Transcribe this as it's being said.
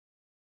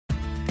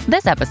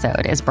This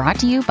episode is brought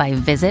to you by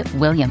Visit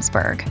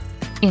Williamsburg.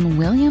 In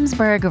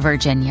Williamsburg,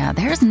 Virginia,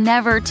 there's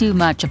never too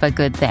much of a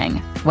good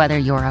thing. Whether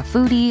you're a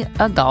foodie,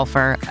 a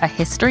golfer, a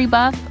history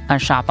buff, a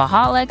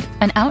shopaholic,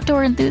 an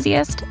outdoor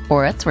enthusiast,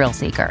 or a thrill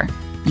seeker,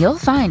 you'll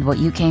find what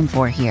you came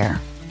for here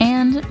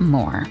and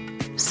more.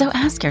 So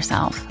ask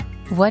yourself,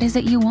 what is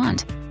it you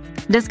want?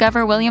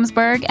 Discover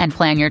Williamsburg and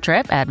plan your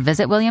trip at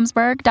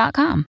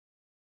visitwilliamsburg.com.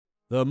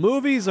 The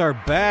movies are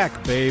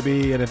back,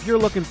 baby, and if you're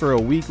looking for a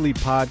weekly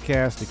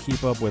podcast to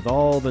keep up with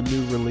all the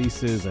new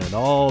releases and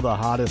all the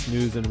hottest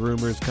news and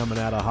rumors coming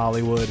out of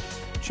Hollywood,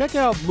 check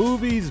out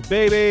Movies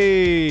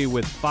Baby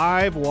with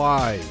 5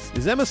 Ys.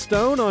 Is Emma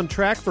Stone on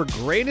track for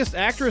greatest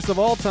actress of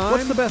all time?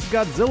 What's the best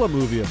Godzilla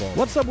movie of all?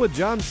 What's up with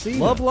John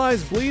Cena? Love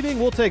Lies Bleeding?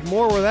 We'll take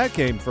more where that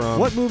came from.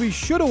 What movie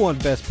should have won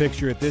Best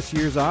Picture at this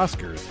year's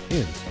Oscars?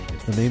 Hint.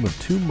 The name of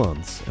 2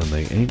 months, and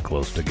they ain't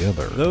close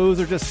together. Those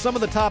are just some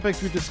of the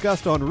topics we've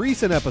discussed on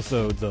recent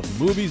episodes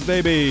of Movies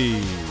Baby.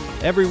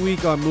 Every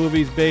week on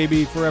Movies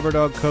Baby, Forever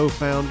Dog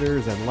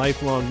co-founders and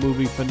lifelong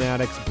movie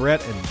fanatics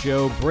Brett and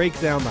Joe break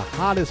down the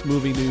hottest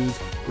movie news,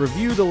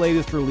 review the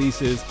latest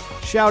releases,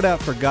 shout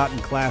out forgotten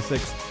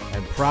classics,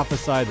 and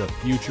prophesy the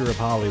future of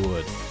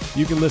Hollywood.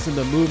 You can listen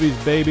to Movies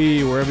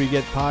Baby wherever you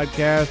get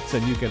podcasts,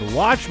 and you can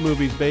watch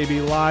Movies Baby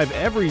live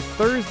every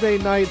Thursday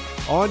night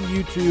on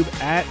YouTube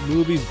at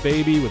Movies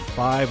Baby with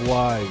 5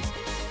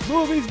 Ys.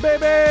 Movies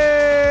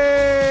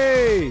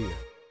Baby!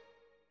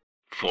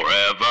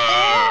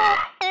 Forever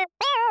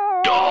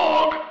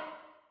Dog.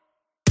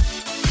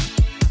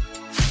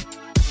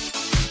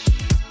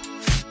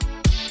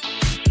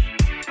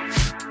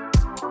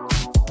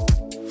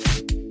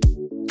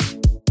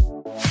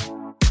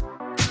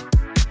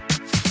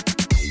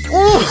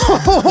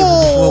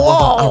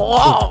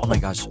 Oh my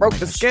gosh. Broke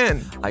the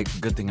skin.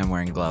 Good thing I'm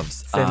wearing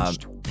gloves.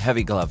 Cinched.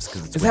 Heavy gloves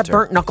because it's Is winter. that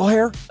burnt knuckle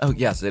hair? Oh,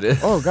 yes, it is.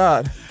 Oh,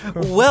 God.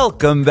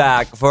 Welcome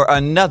back for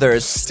another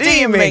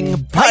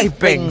steaming,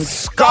 piping,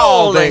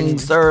 scalding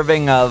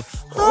serving of...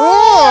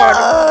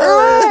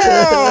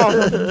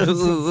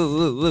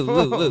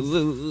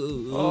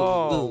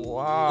 Oh,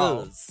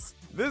 wow.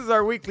 This is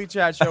our weekly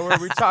chat show where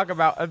we talk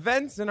about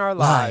events in our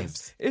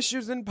lives,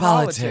 issues in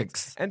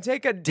politics, and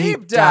take a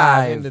deep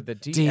dive into the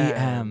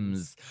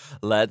DMs.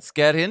 Let's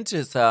get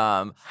into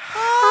some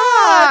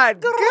Hot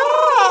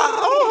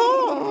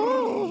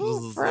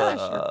Fresh,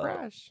 you're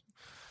fresh.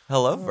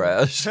 Hello,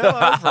 Fresh.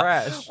 Hello,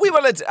 Fresh. We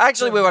want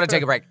to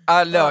take a break.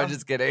 No, I'm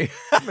just kidding.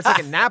 I'm going to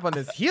take a nap on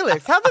this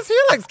Helix. How'd this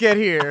Helix get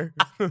here?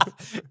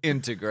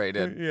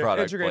 Integrated Yeah,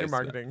 product integrated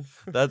placement. marketing.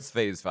 That's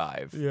phase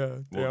 5. Yeah,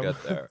 We'll damn.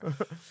 get there.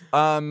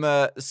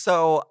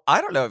 So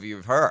I don't know if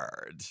you've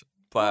heard,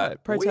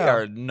 but Pray we tell.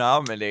 are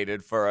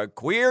nominated for a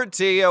Queer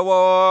Tea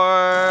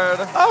Award.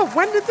 Oh,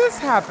 when did this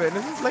happen?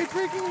 Is this late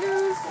breaking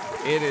news?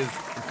 It is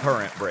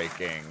current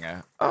breaking.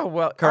 Oh,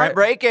 well. Current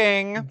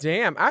breaking.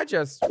 Damn,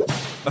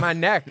 my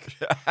neck.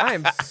 I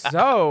am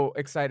so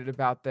excited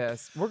about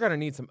this. We're going to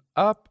need some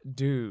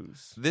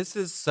updos. This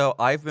is so,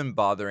 I've been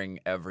bothering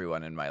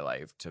everyone in my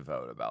life to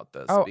vote about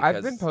this. Oh, I've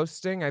because- been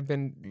posting. I've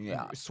been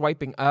Yeah.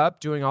 swiping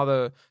up, doing all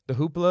the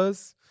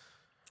hooplas.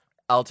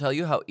 I'll tell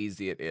you how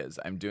easy it is.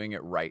 I'm doing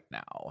it right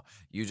now.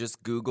 You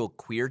just Google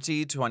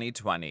QueerTea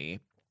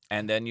 2020,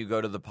 and then you go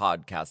to the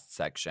podcast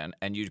section,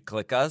 and you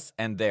click us,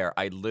 and there,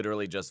 I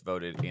literally just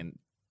voted in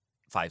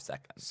 5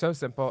 seconds. So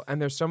simple. And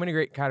there's so many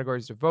great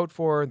categories to vote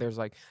for. There's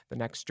like the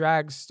next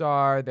drag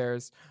star.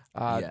 There's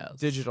Yes.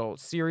 digital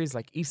series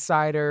like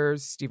Eastsiders.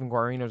 Stephen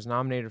Guarino's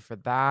nominated for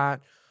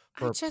that,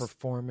 for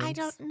performance. I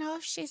don't know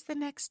if she's the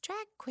next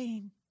drag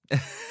queen.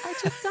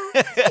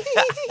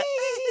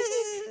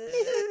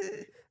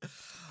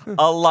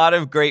 A lot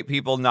of great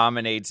people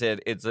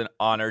nominated. It's an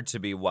honor to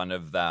be one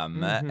of them.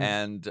 Mhm.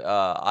 And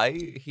I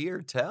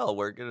hear tell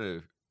we're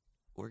gonna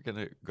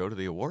go to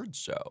the awards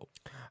show.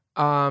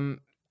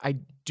 I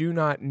do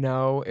not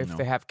know if No.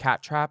 they have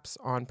cat traps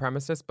on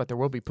premises, but there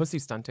will be pussy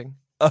stunting,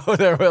 Oh,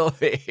 there will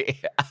be.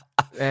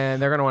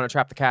 and they're gonna want to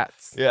trap the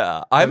cats.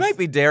 Yeah, I might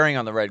be daring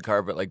on the red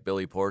carpet like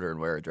Billy Porter and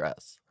wear a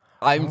dress.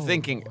 I'm Oh,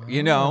 thinking,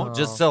 wow.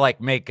 just to like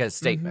make a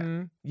statement.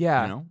 Mhm.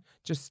 Yeah, You know?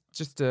 just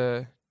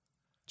to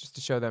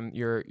show them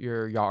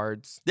your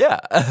yards. Yeah.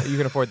 You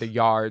can afford the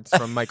yards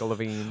from Michael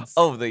Levine's.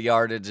 Oh, the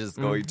yardage is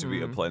going to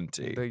be Mhm.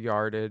 aplenty. The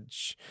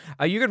yardage.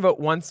 You can vote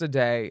once a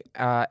day,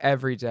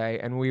 every day,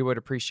 and we would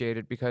appreciate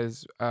it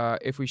because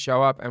if we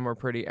show up and we're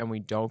pretty and we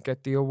don't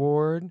get the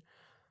award,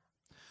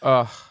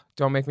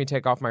 don't make me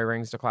take off my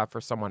rings to clap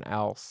for someone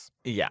else.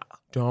 Yeah.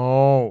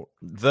 Don't.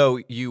 Though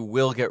you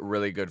will get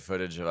really good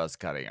footage of us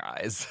cutting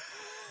eyes.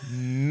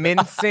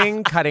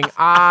 Mincing, cutting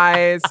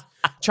eyes,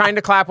 trying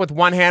to clap with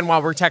one hand while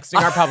we're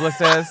texting our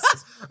publicist.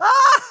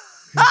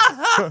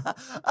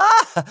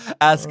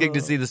 Asking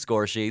to see the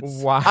score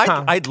sheets. Wow.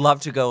 I'd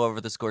love to go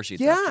over the score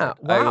sheets. Yeah,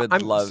 after. wow. I would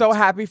I'm love so to.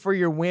 happy for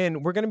your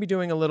win. We're going to be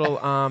doing a little,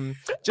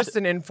 just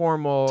an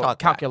informal Talk back.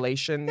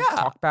 calculation, Yeah.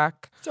 talk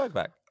back. Talk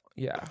back.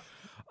 Yeah.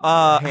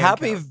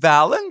 Happy count.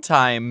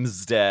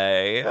 Valentine's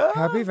Day.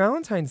 Happy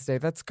Valentine's Day.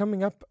 That's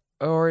coming up,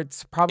 or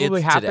it's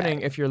probably It's happening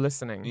today. if you're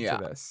listening Yeah.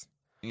 to this.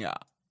 Yeah.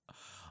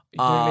 You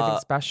doing anything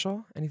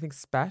special? Anything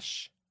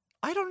special?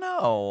 I don't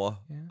know.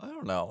 Yeah. I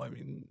don't know. I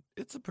mean,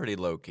 it's a pretty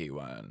low-key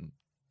one.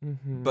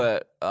 Mm-hmm.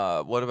 But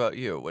what about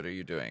you? What are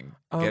you doing?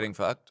 Getting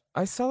fucked?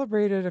 I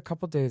celebrated a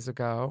couple days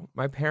ago.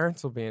 My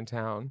parents will be in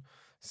town,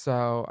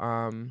 so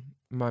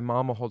my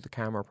mom will hold the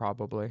camera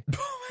probably.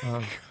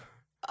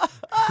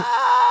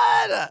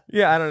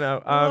 Yeah, I don't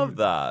know. Love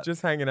that.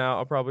 Just hanging out.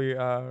 I'll probably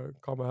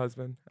call my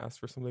husband, ask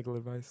for some legal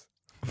advice.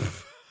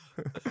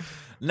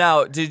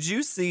 Now, did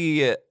you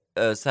see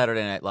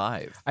Saturday Night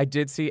Live? I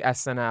did see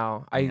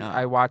SNL.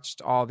 I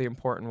watched all the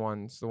important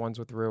ones, the ones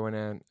with Rue in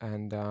it,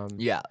 and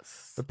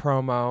Yes. the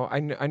promo.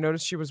 I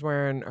noticed she was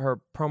wearing her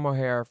promo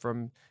hair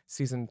from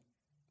season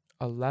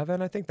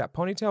 11, I think, that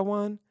ponytail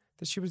one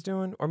that she was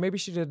doing, or maybe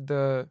she did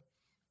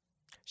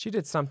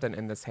something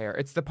in this hair.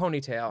 It's the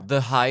ponytail,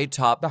 The high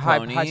top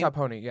pony. high top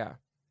pony. Yeah.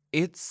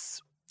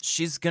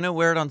 She's gonna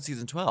wear it on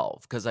season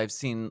 12 because I've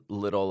seen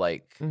little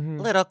Mhm.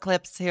 little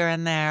clips here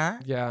and there.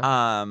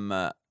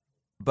 Yeah.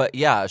 But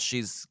yeah,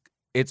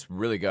 it's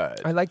really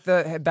good. I like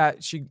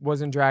that she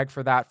was in drag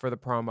for the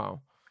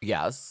promo.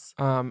 Yes.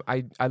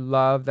 I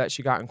love that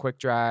she got in quick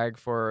drag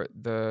for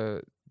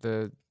the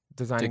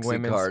designing Dixie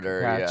women's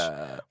Carter, sketch,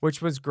 yeah.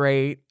 which was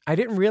great. I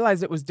didn't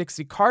realize it was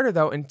Dixie Carter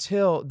though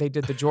until they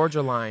did the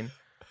Georgia line.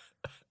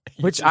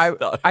 Which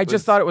I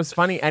just thought it was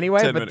funny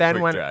anyway, 10-minute but then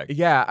quick when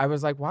drag. I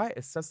was like, why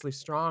is Cecily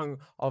Strong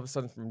all of a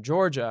sudden from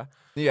Georgia?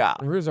 Yeah.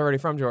 And Rue's already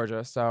from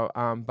Georgia, so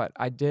but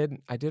I did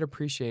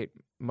appreciate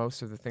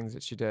most of the things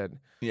that she did,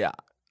 Yeah.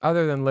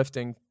 other than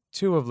lifting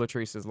 2 of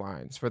Latrice's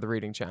lines for the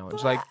reading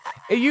challenge. Like,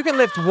 you can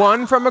lift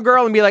 1 from a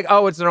girl and be like,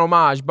 oh, it's an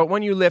homage, but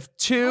when you lift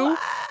 2,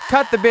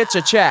 cut the bitch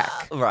a check.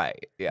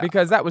 Right. Yeah.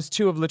 Because that was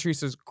 2 of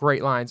Latrice's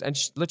great lines. And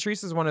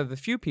Latrice is one of the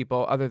few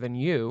people, other than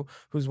you,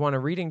 who's won a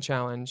reading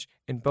challenge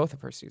in both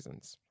of her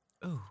seasons.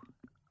 Ooh.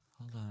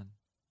 Hold on.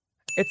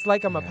 It's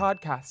like I'm a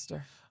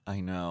podcaster. I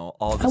know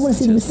all the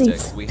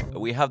statistics.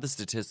 We have the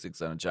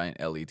statistics on a giant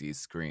LED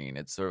screen.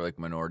 It's sort of like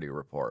Minority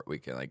Report. We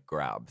can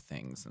grab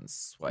things and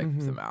swipe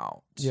them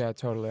out. Yeah,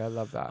 totally. I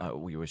love that.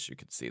 We wish you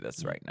could see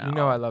this right now. You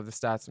know I love the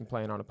stats and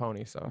playing on a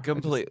pony, so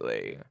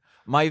Completely.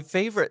 My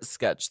favorite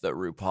sketch that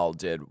RuPaul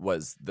did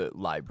was the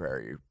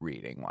library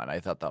reading one. I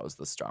thought that was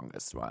the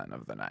strongest one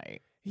of the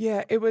night.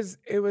 Yeah, it was,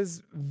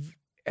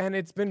 and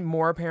it's been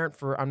more apparent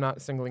I'm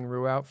not singling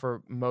Rue out,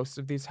 for most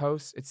of these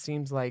hosts. It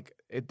seems like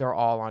they're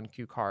all on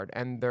cue card,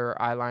 and their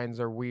eye lines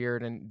are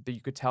weird, and you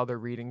could tell they're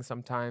reading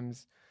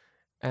sometimes.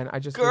 And I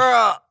just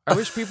Girl! I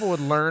wish people would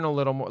learn a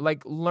little more,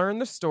 learn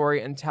the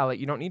story and tell it.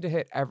 You don't need to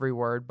hit every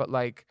word, but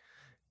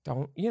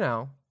don't,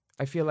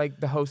 I feel like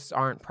the hosts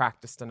aren't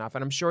practiced enough,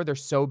 and I'm sure they're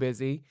so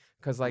busy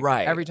because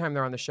Right. every time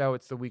they're on the show,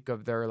 it's the week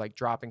of they're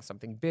dropping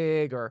something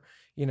big, or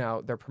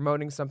they're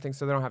promoting something,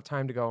 so they don't have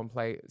time to go and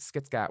play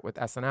skitscat with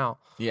SNL.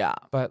 Yeah.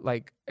 But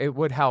it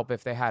would help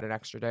if they had an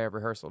extra day of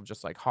rehearsal,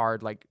 just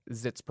hard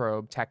zits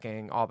probe,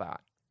 teching, all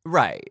that.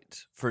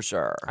 Right. For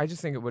sure. I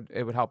just think it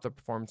would help the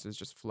performances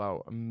just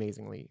flow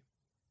amazingly.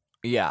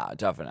 Yeah,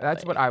 definitely.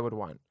 That's what I would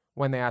want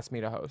when they ask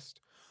me to host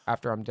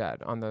after I'm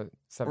dead on the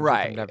 17th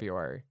Right. of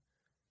February.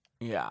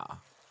 Yeah.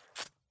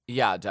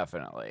 Yeah,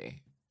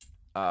 definitely.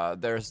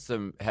 There's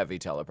some heavy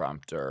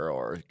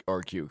teleprompter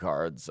or cue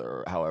cards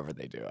or however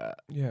they do it.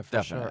 Yeah, for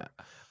Definitely.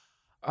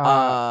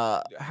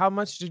 sure. How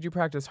much did you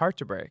practice Heart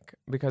to Break?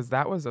 Because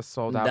that was a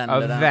sold out Dun,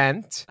 dun, dun.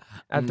 event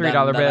at $3 Dun,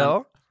 dun, dun.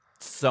 bill.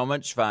 So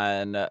much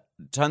fun.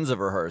 Tons of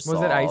rehearsal.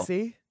 Was it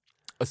icy?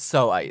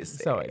 So icy.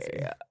 So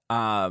icy.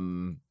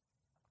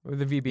 With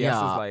the VBS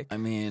yeah, is like. I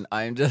mean,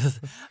 I'm just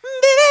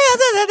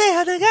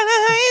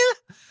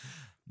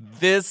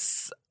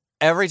this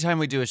every time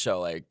we do a show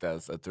like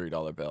this, a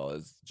 $3 bill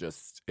is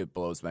just, it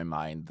blows my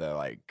mind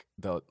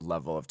the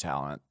level of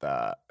talent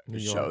that New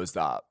York. shows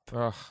up.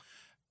 Ugh.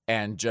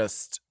 And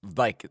just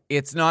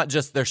it's not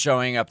just they're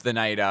showing up the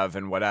night of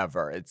and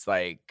whatever. It's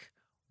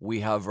we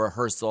have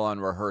rehearsal on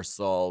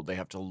rehearsal. They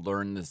have to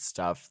learn this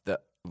stuff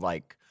that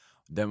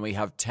then we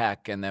have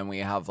tech, and then we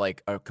have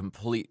a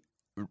complete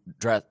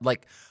dress.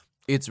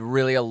 It's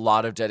really a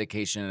lot of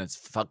dedication, and it's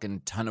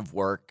fucking ton of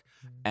work.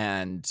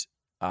 And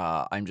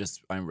I'm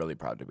really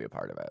proud to be a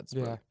part of it.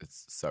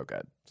 It's so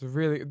good. It's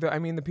really,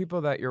 the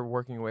people that you're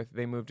working with,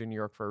 they moved to New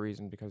York for a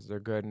reason, because they're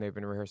good and they've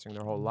been rehearsing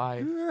their whole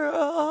life.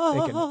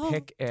 They can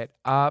pick it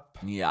up.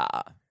 Yeah.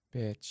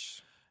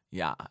 Bitch.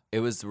 Yeah. It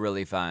was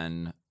really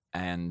fun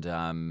and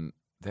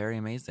very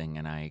amazing,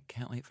 and I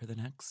can't wait for the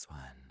next one.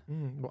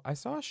 Well, I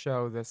saw a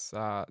show this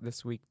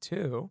week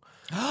too.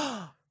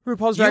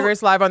 RuPaul's Drag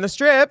Race Live on the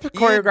Strip,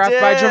 choreographed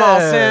by Jamal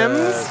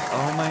Sims.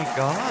 Oh my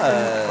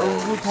god.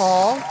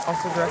 RuPaul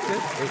also directed.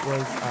 It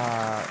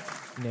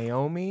was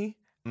Naomi,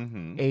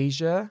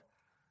 Asia,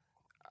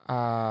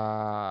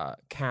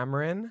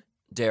 Cameron,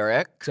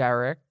 Derek,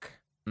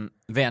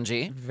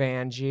 Vanjie,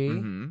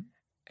 Mm-hmm.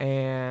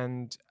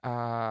 and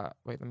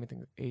wait, let me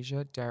think.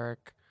 Asia,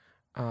 Derek,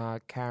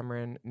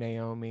 Cameron,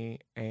 Naomi,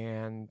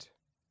 and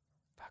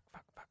fuck.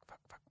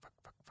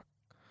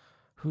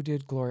 Who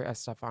did Gloria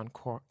Estefan?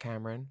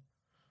 Cameron.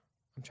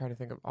 I'm trying to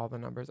think of all the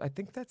numbers. I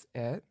think that's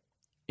it.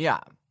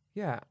 Yeah.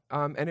 Yeah.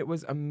 And it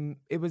was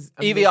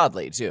Evie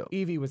Oddly too.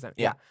 Evie was in.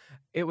 Yeah.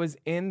 It was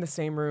in the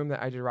same room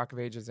that I did Rock of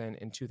Ages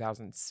in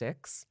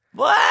 2006.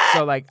 What?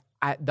 So like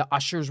the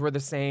ushers were the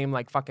same,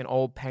 like fucking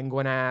old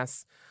penguin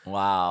ass,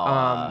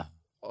 Wow.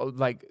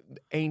 like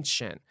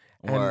ancient.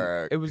 And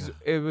Work.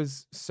 it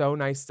was so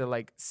nice to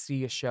like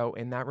see a show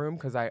in that room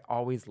because I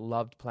always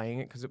loved playing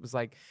it because it was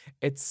like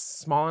it's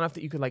small enough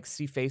that you could like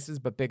see faces,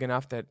 but big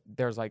enough that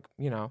there's like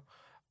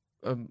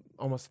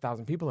almost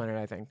 1,000 people in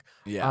it, I think.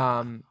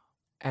 Yeah.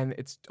 And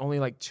it's only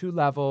like 2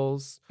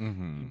 levels.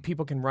 Mm-hmm.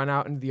 People can run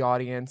out into the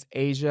audience.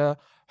 Asia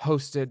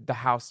hosted the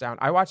house down.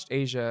 I watched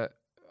Asia.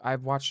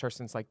 I've watched her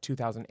since like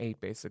 2008,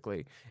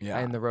 basically, Yeah.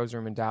 in the Rose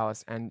Room in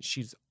Dallas, and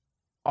she's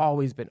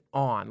always been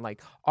on,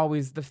 like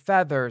always the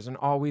feathers and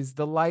always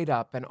the light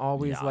up and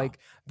always like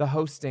the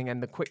hosting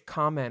and the quick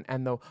comment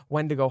and the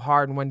when to go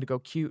hard and when to go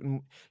cute,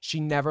 and she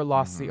never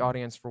lost the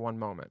audience for one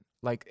moment.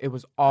 Like it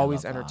was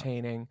always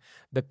entertaining.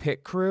 The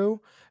pit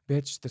crew,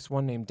 bitch, this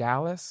one named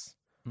Dallas,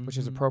 which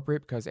is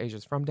appropriate because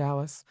Asia's from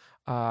Dallas.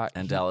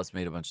 And Dallas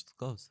made a bunch of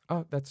clothes.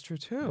 Oh, that's true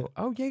too.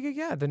 Oh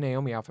yeah. The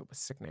Naomi outfit was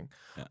sickening.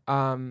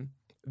 Yeah.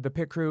 The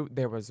pit crew,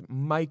 there was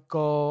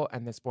Michael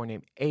and this boy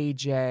named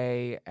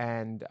AJ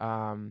and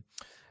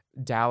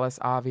Dallas,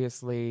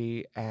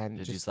 obviously. And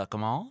Did you suck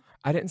them all?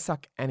 I didn't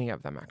suck any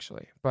of them,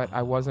 actually, but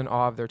I was in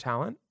awe of their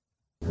talent.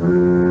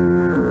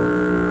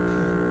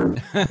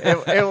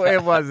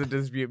 It was a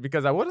dispute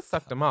because I would have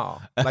sucked them all,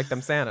 like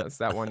them Santas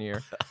that one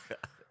year.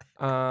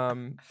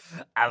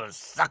 I would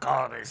suck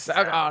all these.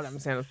 Suck all them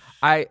Santas.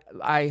 I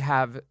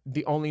have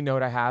the only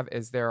note I have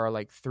is there are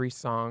like 3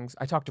 songs.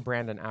 I talked to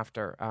Brandon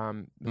after,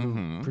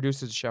 who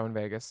produces the show in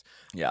Vegas.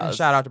 Yeah. And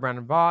shout out to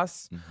Brandon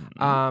Voss.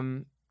 Mm-hmm.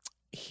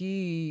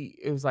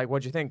 It was like,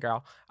 what'd you think,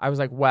 girl? I was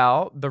like,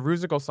 well, the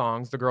Rusical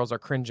songs, the girls are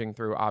cringing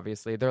through,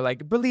 obviously. They're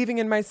like, believing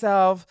in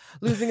myself,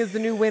 losing is the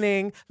new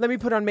winning. Let me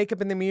put on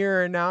makeup in the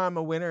mirror and now I'm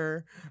a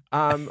winner.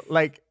 And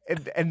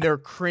they're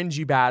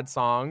cringy bad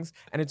songs.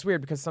 And it's weird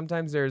because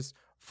sometimes there's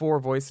 4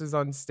 voices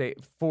on stage,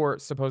 4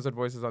 supposed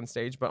voices on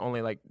stage, but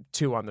only like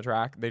 2 on the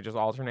track. They just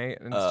alternate.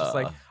 And it's just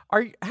like,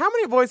 how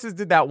many voices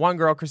did that one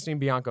girl, Christine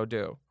Bianco,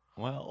 do?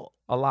 Well,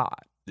 A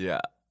lot. yeah.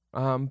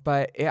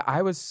 But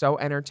I was so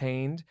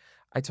entertained.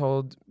 I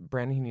told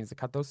Brandon he needs to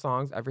cut those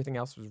songs. Everything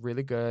else was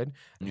really good.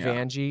 Yeah.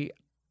 Vanjie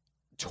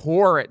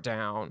tore it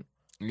down.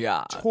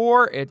 Yeah.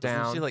 Tore it Doesn't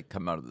down. she like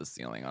come out of the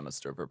ceiling on a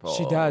stripper pole?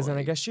 She does, and I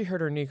Like- guess she hurt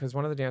her knee because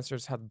one of the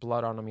dancers had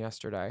blood on him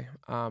yesterday.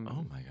 Oh my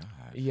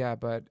god. Yeah,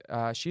 but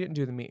she didn't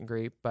do the meet and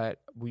greet. But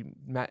we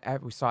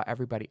saw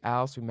everybody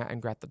else. We met and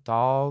got the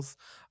dolls.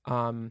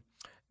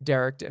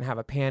 Derek didn't have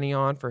a panty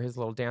on for his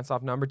little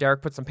dance-off number.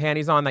 Derek put some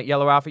panties on, that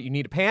yellow outfit. You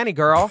need a panty,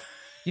 girl.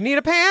 You need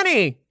a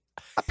panty.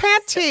 A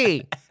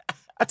panty.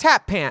 A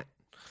tap pant.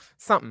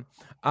 Something.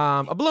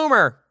 A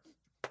bloomer.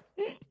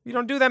 You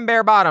don't do them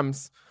bare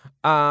bottoms.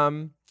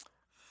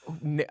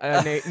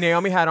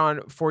 Naomi had on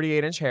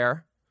 48-inch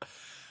hair.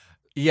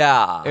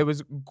 Yeah. It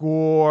was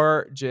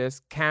gorgeous.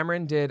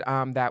 Cameron did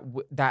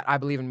that I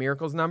Believe in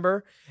Miracles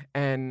number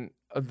and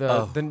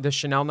the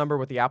Chanel number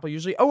with the apple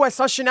usually. Oh, I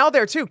saw Chanel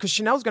there too because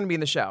Chanel's going to be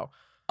in the show.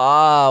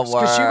 Oh,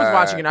 Because she was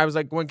watching it. I was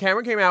like, when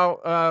Cameron came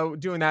out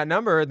doing that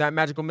number, that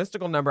magical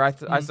mystical number,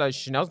 I said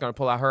Chanel's going to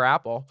pull out her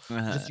apple.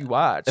 Just you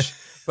watch.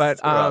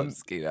 But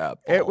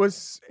it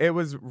was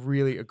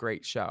really a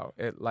great show.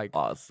 It like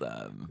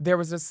awesome. there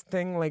was this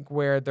thing like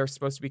where they're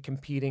supposed to be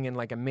competing in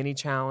like a mini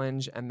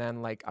challenge and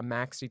then like a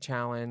maxi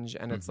challenge,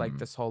 and it's like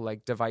this whole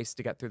like device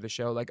to get through the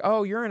show. Like,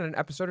 oh, you're in an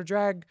episode of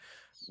drag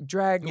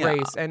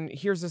race, and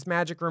here's this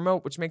magic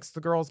remote which makes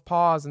the girls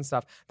pause and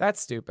stuff. That's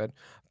stupid.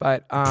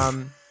 But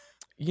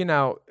you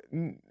know,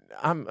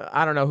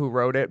 I don't know who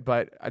wrote it,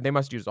 but they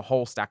must use a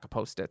whole stack of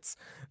Post-its.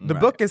 The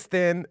book is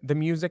thin. The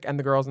music and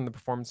the girls and the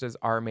performances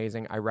are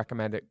amazing. I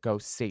recommend it. Go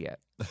see it.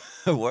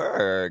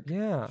 Work.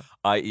 Yeah.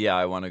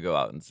 I want to go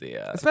out and see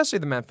it. Especially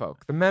the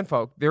menfolk. The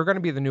menfolk, they're going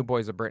to be the new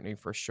Boys of Britney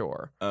for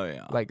sure. Oh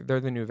yeah. Like, they're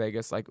the new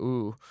Vegas. Like,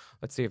 ooh,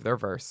 let's see if they're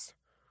verse.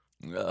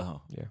 Oh.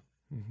 Yeah.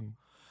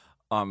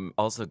 Mm-hmm.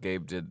 Also,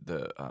 Gabe did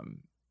the.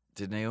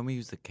 Did Naomi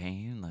use the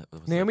cane?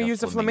 Was Naomi like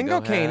used a flamingo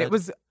cane. head? It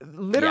was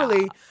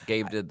literally. Yeah,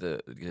 Gabe did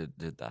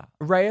that.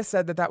 Rhea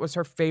said that was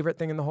her favorite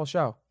thing in the whole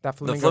show. That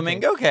flamingo The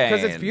flamingo cane.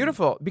 Because it's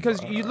beautiful.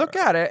 Because you look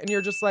at it and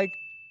you're just like,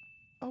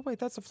 oh wait,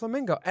 that's a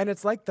flamingo, and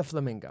it's like the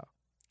flamingo.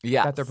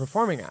 Yeah, that they're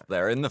performing at.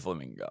 They're in the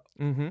flamingo.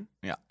 Mm-hmm.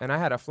 Yeah. And I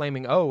had a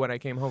flaming O when I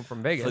came home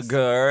from Vegas.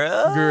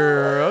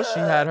 Girl, she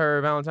had her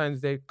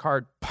Valentine's Day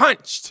card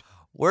punched.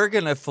 We're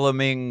gonna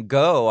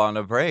flamingo on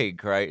a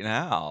break right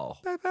now.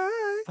 Bye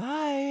bye.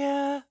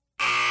 Bye.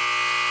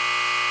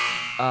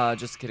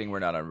 Just kidding. We're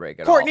not on break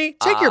at Courtney,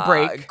 all. take your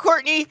break.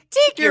 Courtney,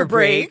 take your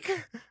break.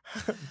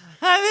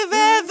 I'm a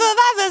man for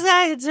my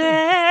I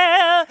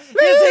tell.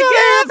 It's a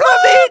girl for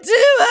me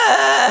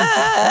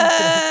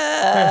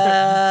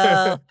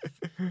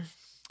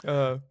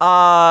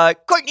to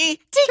Courtney,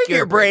 take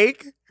your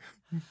break.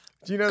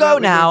 Do you know Go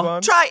now.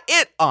 Try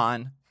it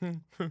on.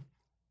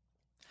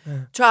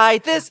 Try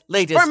this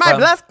latest for my from-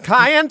 blessed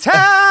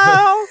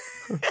clientele.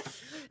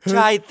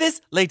 Try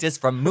this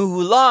latest from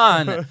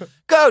Mulan.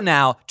 Go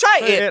now. Try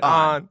it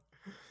on.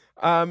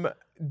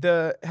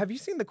 Have you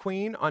seen The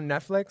Queen on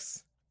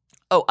Netflix?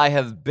 Oh, I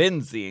have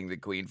been seeing The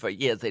Queen for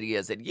years and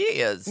years and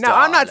years. No,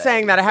 I'm not darling.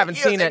 saying that I haven't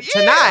Years seen and it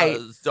tonight,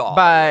 years, darling.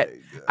 but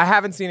I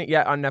haven't seen it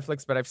yet on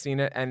Netflix, but I've seen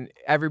it. And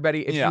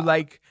everybody, if Yeah. you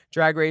like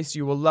Drag Race,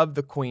 you will love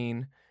The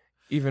Queen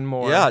even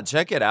more. Yeah,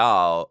 check it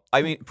out.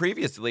 I mean,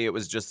 previously it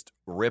was just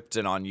ripped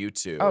in on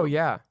YouTube. Oh,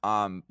 yeah.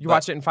 You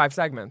watch it in 5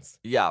 segments.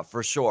 Yeah,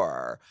 for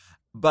sure.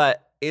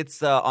 But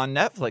it's on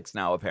Netflix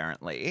now,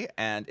 apparently,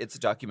 and it's a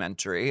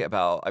documentary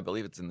about, I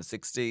believe it's in the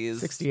 60s.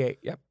 68,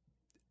 yep.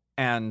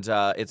 And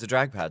it's a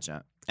drag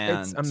pageant. And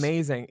It's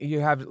amazing.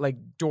 You have like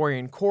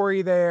Dorian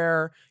Corey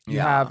there. You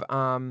Yeah. have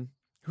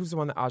who's the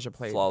one that Aja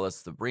played? Flawless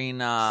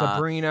Sabrina.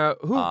 Sabrina,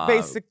 who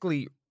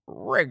basically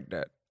rigged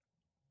it.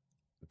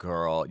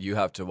 Girl, you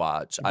have to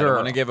watch. I don't Girl.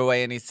 want to give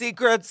away any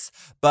secrets,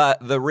 but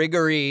the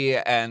riggery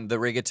and the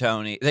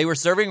rigatoni, they were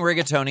serving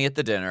rigatoni at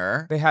the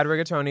dinner. They had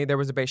rigatoni. There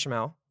was a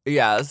bechamel.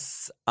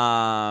 Yes.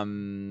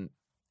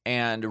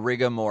 And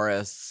Riga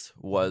Morris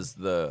was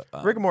the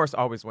Rigga Morris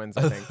always wins,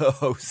 I think.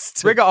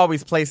 host. Rigga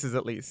always places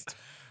at least.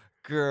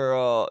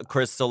 Girl,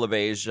 Crystal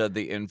LaBeija,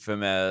 the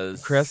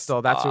infamous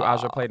Crystal, that's who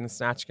Aja played in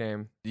Snatch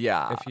Game.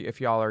 Yeah.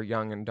 If y'all are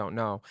young and don't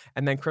know.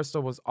 And then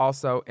Crystal was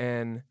also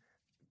in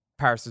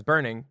Paris is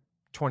Burning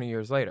 20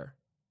 years later.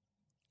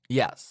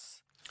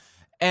 Yes.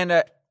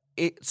 And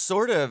it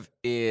sort of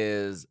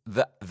is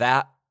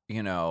that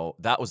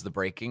was the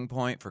breaking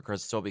point for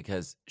Crystal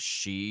because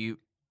she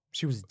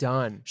was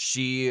done.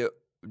 She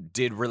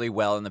did really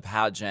well in the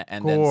pageant,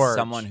 and Gorge. then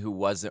someone who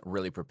wasn't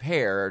really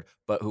prepared,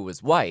 but who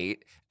was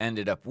white,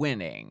 ended up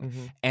winning.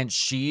 Mm-hmm. And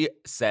she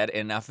said,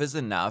 enough is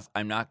enough.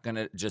 I'm not going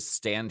to just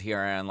stand here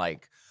and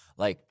like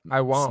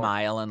I won't.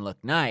 smile and look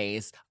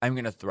nice. I'm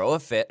going to throw a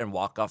fit and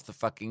walk off the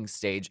fucking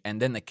stage. And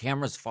then the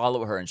cameras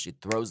follow her and she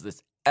throws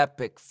this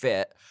epic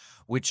fit,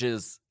 which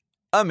is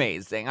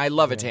amazing. I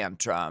love a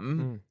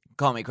tantrum.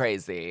 Call me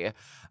crazy.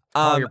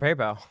 Call your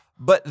PayPal.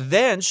 But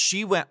then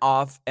she went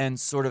off and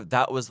sort of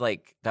that was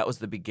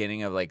the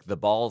beginning of like the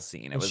ball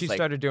scene. It And was she like,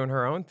 started doing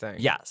her own thing.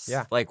 yes.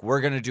 Yeah. Like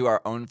we're going to do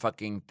our own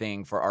fucking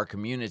thing for our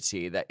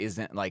community that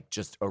isn't like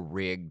just a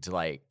rigged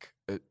like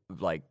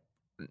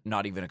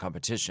not even a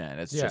competition.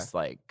 It's Yeah. just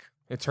like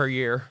It's her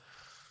year.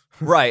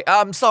 right.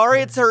 I'm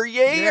sorry, it's her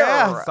year.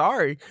 Yeah,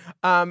 sorry.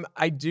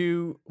 I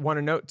do want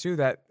to note too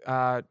that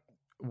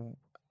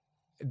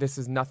this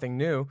is nothing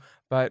new,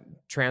 but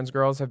trans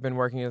girls have been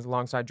working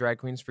alongside drag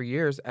queens for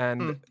years,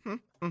 and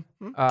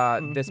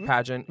this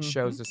pageant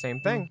shows the same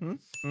thing.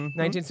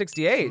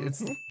 1968.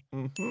 It's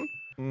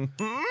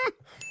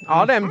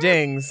all them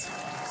dings.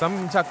 Some of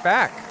them tucked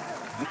back.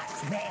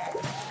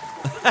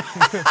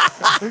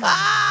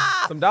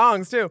 Some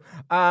dongs too.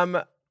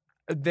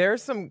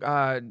 There's some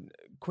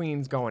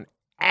queens going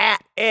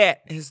at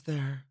it. Is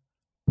there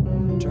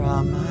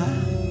drama?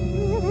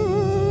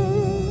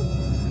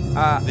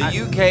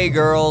 The UK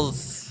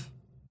girls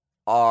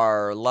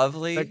are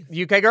lovely.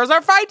 The UK girls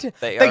are fighting.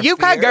 They The are UK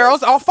fierce.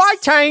 girls are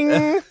fighting.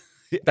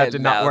 That And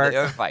did not now work. They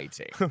are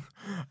fighting.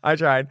 I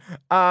tried.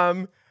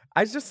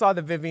 I just saw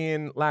the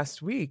Vivian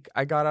last week.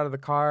 I got out of the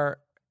car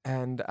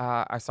and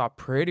I saw a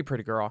pretty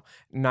girl,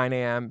 9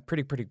 a.m.,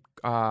 pretty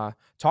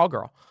tall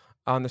girl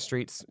on the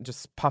streets,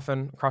 just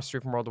puffing across the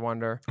street from World of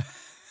Wonder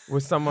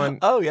with someone.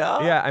 Oh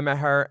yeah. Yeah, I met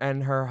her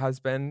and her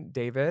husband,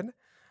 David.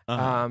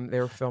 They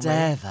were filming.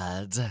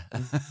 David.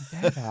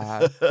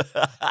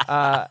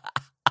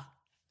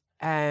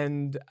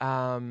 And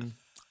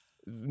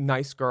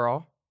nice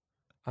girl.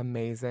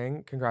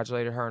 Amazing.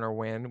 Congratulated her on her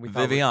win. We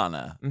thought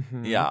Viviana.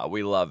 Mhm. Yeah,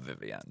 we love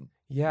Vivian.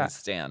 Yeah. We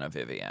stan of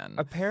Vivian.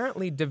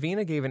 Apparently,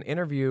 Davina gave an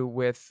interview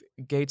with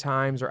Gay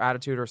Times or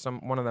Attitude or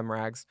one of them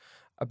rags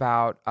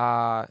about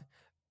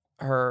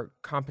her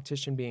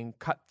competition being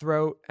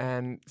cutthroat,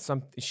 and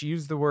she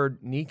used the word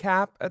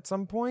kneecap at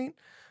some point.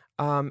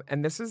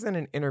 And this is in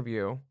an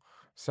interview,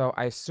 so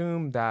I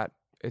assume that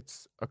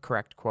it's a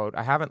correct quote.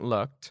 I haven't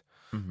looked,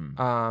 Mhm.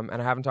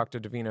 and I haven't talked to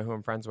Davina, who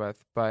I'm friends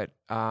with, but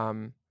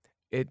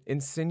it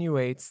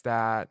insinuates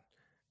that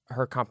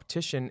her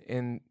competition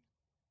in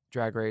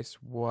Drag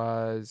Race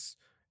was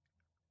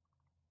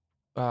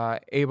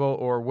able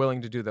or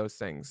willing to do those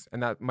things,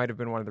 and that might have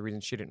been one of the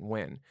reasons she didn't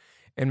win.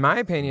 In my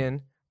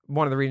opinion,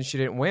 one of the reasons she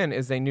didn't win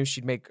is they knew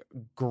she'd make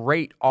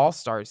great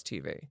All-Stars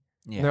TV.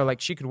 Yeah. And they're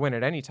like, she could win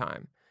at any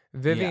time.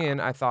 Vivian,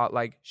 I thought,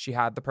 like, she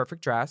had the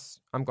perfect dress.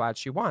 I'm glad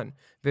she won.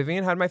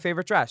 Vivian had my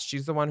favorite dress.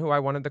 She's the one who I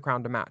wanted the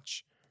crown to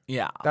match.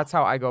 Yeah. That's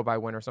how I go by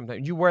winner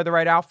sometimes. You wear the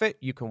right outfit,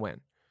 you can win.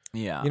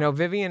 Yeah. You know,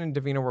 Vivian and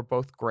Davina were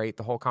both great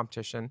the whole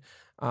competition.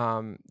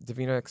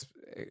 Davina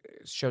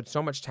showed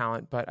so much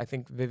talent, but I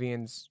think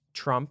Vivian's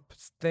Trump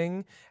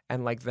thing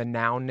and like the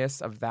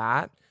nowness of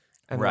that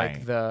and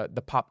like Right.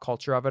 the pop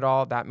culture of it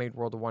all, that made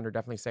World of Wonder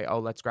definitely say, oh,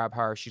 let's grab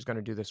her. She's going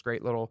to do this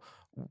great little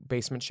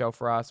basement show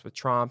for us with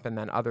Trump, and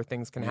then other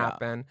things can Yeah.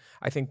 happen.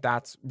 I think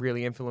that's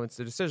really influenced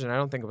the decision. I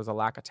don't think it was a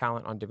lack of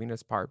talent on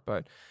Davina's part,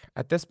 but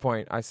at this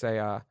point, I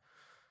say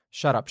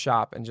shut up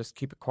shop and just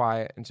keep it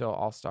quiet until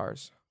All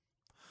Stars.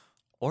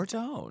 Or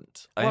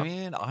don't. Well- I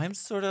mean, I'm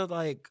sort of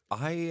like,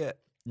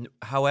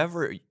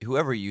 however,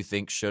 whoever you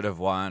think should have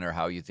won or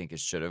how you think it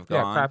should have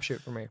Yeah, gone.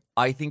 crapshoot for me.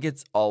 I think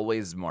it's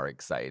always more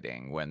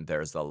exciting when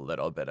there's a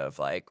little bit of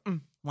like,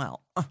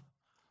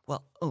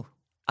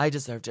 I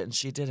deserved it and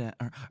she didn't,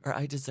 or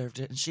I deserved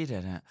it and she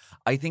didn't.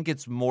 I think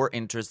it's more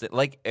interesting,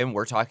 like, and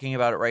we're talking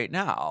about it right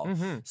now.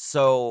 Mm-hmm.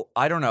 So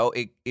I don't know,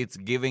 it's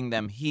giving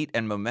them heat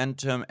and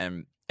momentum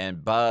and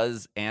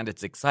buzz, and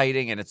it's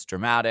exciting and it's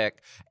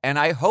dramatic. And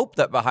I hope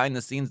that behind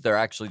the scenes they're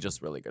actually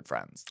just really good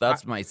friends.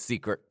 That's my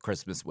secret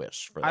Christmas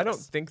wish for this. I don't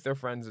think they're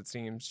friends. It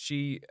seems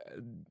she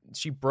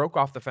broke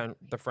off the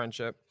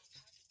friendship.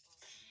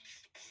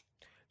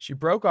 She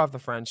broke off the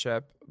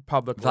friendship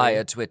publicly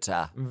Via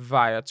Twitter.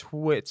 Via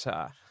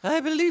Twitter.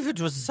 I believe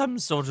it was some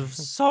sort of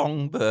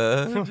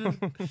songbird.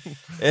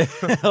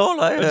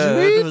 All I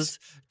heard was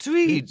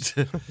tweet.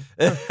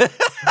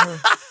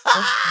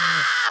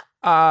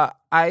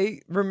 I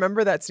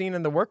remember that scene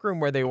in the workroom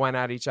where they went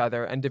at each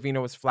other, and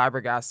Davina was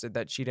flabbergasted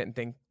that she didn't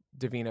think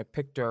Davina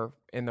picked her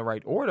in the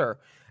right order,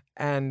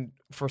 and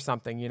for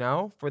something,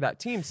 for that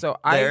team. So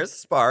There's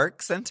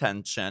sparks and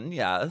tension,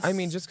 yes. I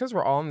mean, just because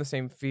we're all in the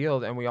same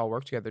field and we all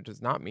work together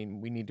does not mean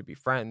we need to be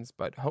friends,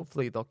 but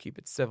hopefully they'll keep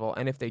it civil.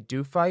 And if they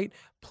do fight,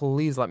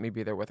 please let me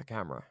be there with a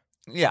camera.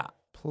 Yeah,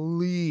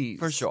 Please.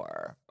 for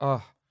sure.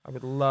 Oh, I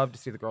would love to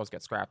see the girls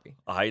get scrappy.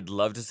 I'd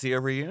love to see a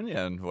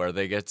reunion where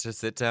they get to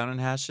sit down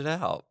and hash it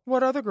out.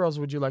 What other girls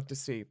would you like to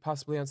see,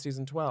 possibly on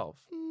season 12?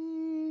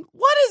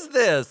 What is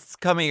this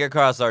coming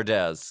across our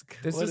desk?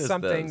 This What is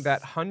something this?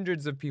 that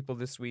hundreds of people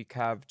this week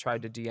have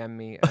tried to DM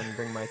me and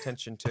bring my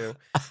attention to.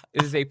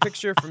 It is a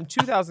picture from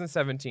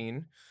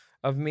 2017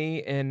 of me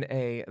in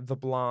a The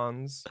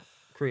Blondes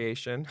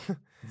creation.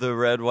 The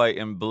red, white,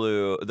 and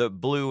blue. The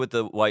blue with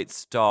the white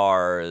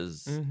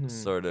stars, Mhm.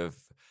 sort of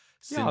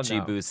Y'all cinchy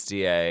know.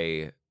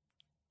 bustier.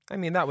 I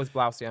mean, that was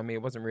blousey on me.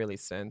 It wasn't really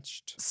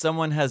cinched.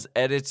 Someone has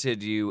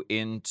edited you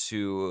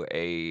into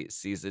a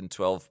season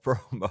 12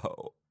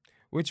 promo.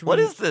 Which What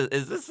we- is this?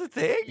 Is this a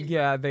thing?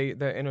 Yeah,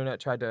 the internet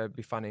tried to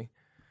be funny.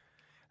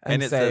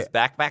 And it say, says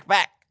back, back,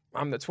 back.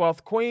 I'm the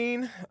 12th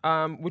queen,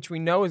 which we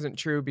know isn't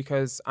true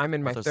because I'm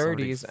in my There's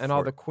already 30s and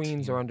all the 14.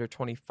 queens are under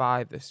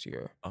 25 this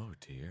year. Oh,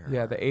 dear.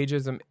 Yeah, the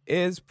ageism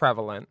is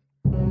prevalent.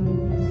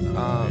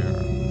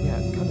 Yeah,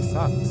 it kind of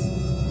sucks.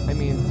 I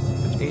mean,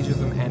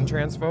 ageism and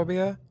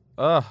transphobia?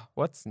 Ugh,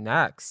 what's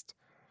next?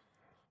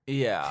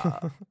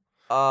 Yeah.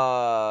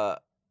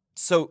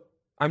 So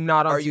I'm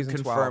not on are you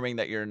season 12. confirming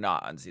that you're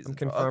not on season I'm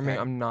 12? confirming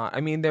Okay. I'm not.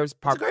 I mean, there's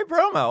It's a great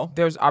promo.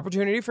 there's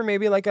opportunity for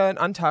maybe like an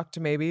Untucked.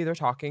 Maybe they're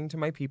talking to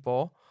my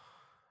people.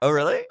 Oh,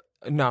 really?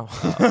 No.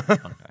 Okay.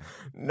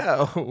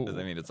 No. I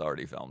mean, it's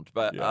already filmed.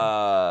 But,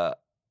 Yeah.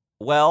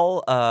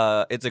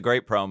 it's a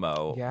great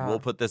promo. Yeah. We'll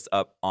put this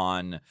up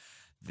on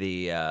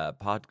the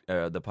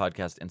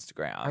podcast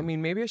Instagram. I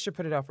mean, maybe I should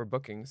put it out for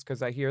bookings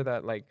because I hear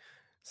that like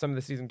some of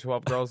the season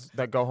 12 girls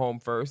that go home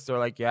first are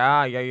like,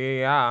 yeah.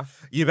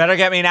 you better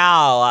get me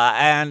now.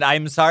 And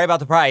I'm sorry about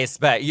the price,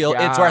 but it's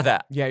Yeah. worth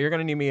it. Yeah, you're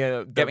gonna need me.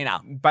 Get me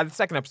now. By the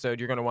second episode,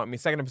 you're gonna want me.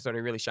 Second episode, I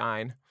really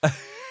shine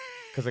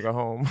because I go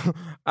home.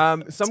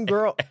 Some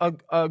girl,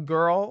 a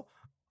girl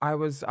I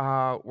was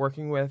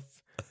working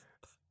with,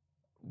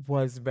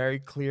 was very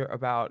clear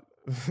about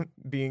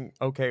being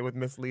okay with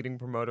misleading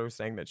promoters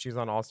saying that she's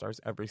on All Stars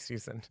every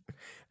season,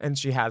 and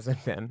she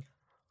hasn't been.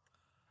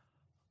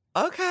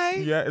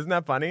 Okay. Yeah, isn't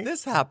that funny?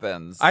 This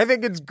happens. I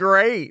think it's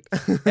great.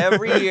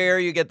 Every year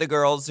you get the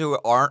girls who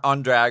aren't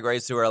on Drag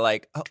Race who are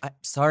like, oh,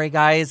 sorry,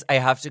 guys, I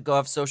have to go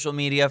off social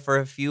media for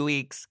a few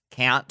weeks.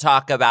 Can't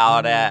talk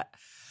about it.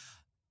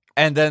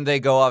 And then they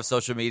go off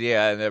social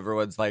media and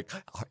everyone's like,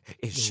 oh,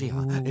 is she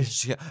on? Is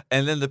she on?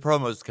 And then the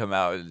promos come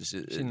out.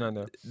 And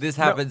No. This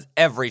happens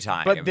every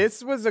time. But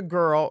this was a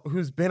girl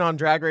who's been on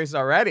Drag Race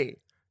already,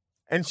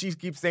 and she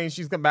keeps saying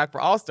she's come back for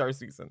All Star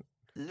season.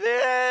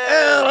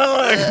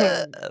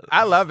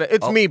 I love it.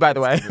 It's me, by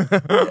the way.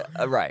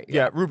 Right.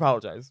 Yeah, Ru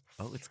apologize.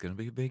 Oh, it's going to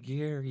be a big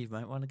year. You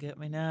might want to get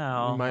me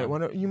now.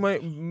 You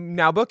might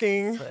now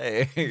booking.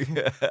 Say.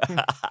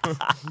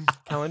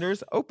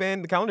 Calendar's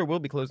open. The calendar will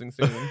be closing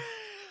soon.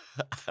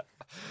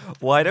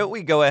 Why don't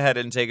we go ahead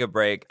and take a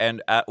break?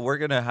 And we're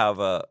going to have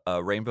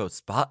a rainbow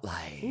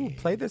spotlight. Ooh,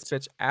 play this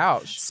bitch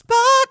out.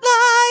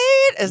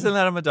 Spotlight! Isn't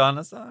that a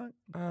Madonna song?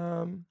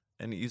 And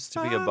it used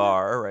to be a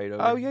bar right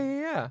over Oh,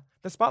 yeah.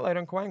 The spotlight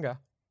on Cahuenga.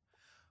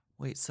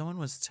 Wait, someone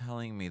was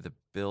telling me the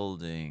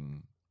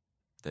building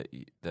that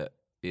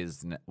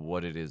is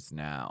what it is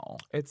now.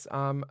 It's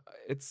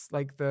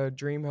like the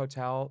Dream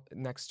Hotel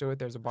next to it.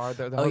 There's a bar.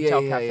 The Oh, yeah,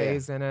 hotel yeah,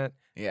 cafe's in it.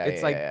 Yeah, It's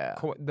yeah, like yeah.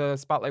 the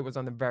spotlight was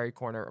on the very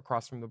corner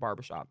across from the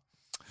barbershop.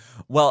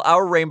 Well,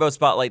 our rainbow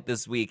spotlight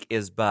this week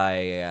is by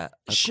a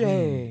Shea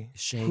queen,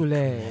 Shea Coulee.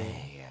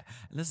 Coulee.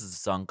 And this is a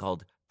song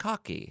called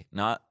Cocky,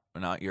 not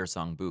not your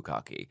song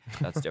Bukkake.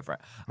 That's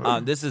different.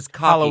 This is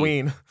Cocky,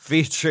 Halloween.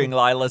 featuring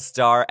Lila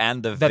Starr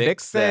and the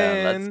Vixen.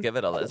 Vixen. Let's give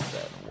it a listen.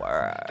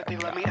 Word. They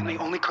love me and they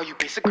only call you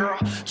basic, girl.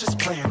 Just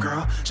playing,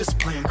 girl. Just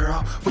playing,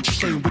 girl. What you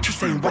saying? What you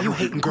saying? Why you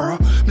hating, girl?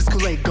 Miss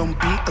Kool-Aid gon'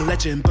 be a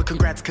legend, but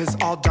congrats, cause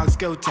all dogs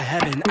go to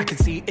heaven. I can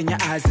see in your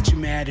eyes that you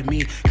mad at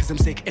me, cause I'm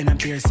sick and I'm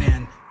fierce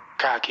and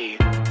cocky.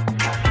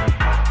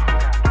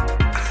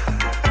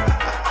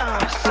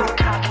 So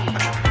cocky.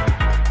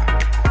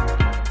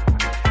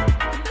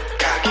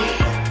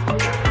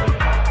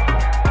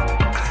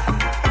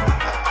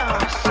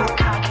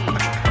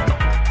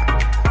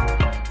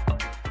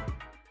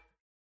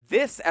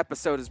 This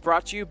episode is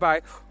brought to you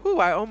by,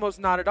 I almost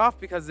nodded off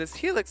because this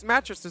Helix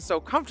mattress is so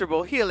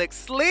comfortable. Helix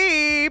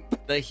Sleep!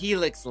 The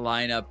Helix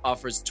lineup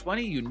offers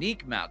 20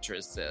 unique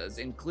mattresses,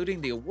 including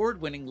the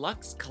award-winning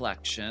Luxe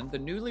Collection, the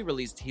newly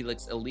released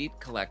Helix Elite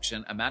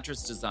Collection, a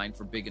mattress designed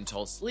for big and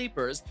tall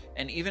sleepers,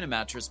 and even a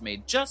mattress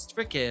made just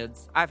for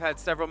kids. I've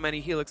had many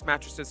Helix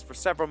mattresses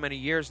for many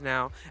years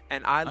now,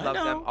 and I love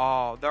know. them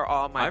all. They're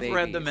all my babies. I've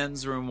read the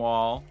men's room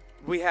wall.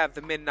 We have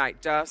the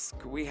Midnight Dusk.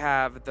 We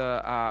have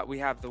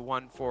the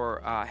one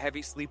for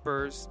heavy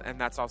sleepers, and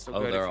that's also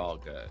good. Oh, they're all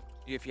good.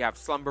 If you have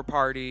slumber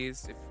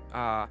parties,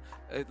 I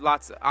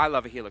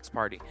love a Helix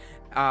party.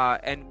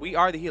 And we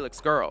are the Helix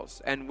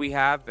girls, and we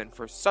have been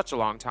for such a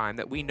long time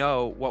that we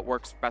know what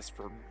works best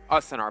for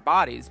us and our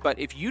bodies. But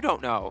if you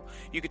don't know,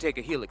 you could take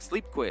a Helix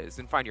sleep quiz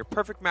and find your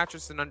perfect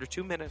mattress in under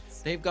 2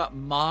 minutes. They've got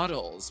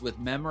models with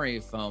memory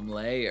foam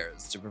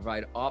layers to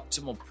provide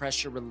optimal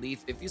pressure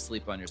relief if you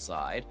sleep on your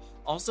side.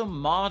 Also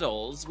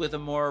models with a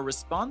more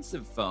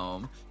responsive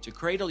foam to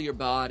cradle your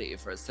body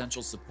for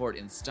essential support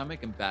in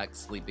stomach and back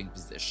sleeping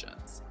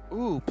positions.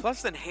 Ooh,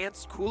 plus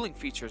enhanced cooling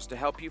features to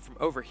help you from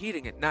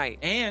overheating at night.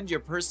 And your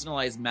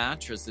personalized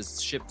mattress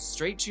is shipped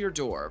straight to your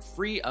door,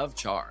 free of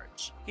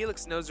charge.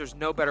 Helix knows there's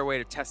no better way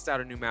to test out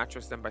a new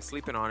mattress than by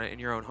sleeping on it in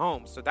your own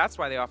home, so that's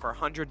why they offer a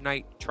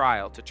 100-night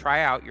trial to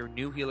try out your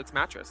new Helix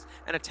mattress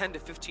and a 10 to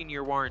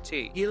 15-year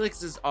warranty.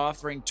 Helix is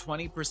offering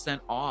 20%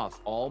 off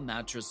all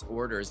mattress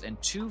orders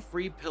and 2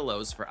 free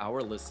pillows for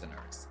our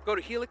listeners. Go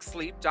to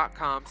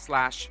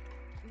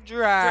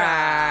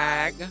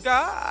helixsleep.com/drag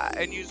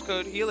and use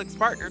code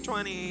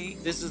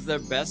HelixPartner20. This is their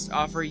best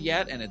offer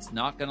yet, and it's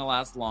not going to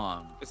last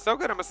long. It's so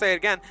good, I'm going to say it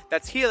again.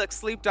 That's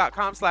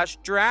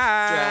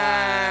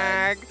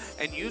helixsleep.com/drag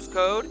and use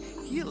code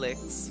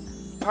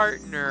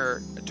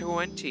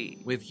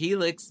HelixPartner20. With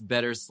Helix,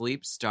 better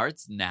sleep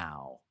starts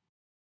now.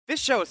 This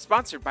show is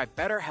sponsored by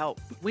BetterHelp.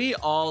 We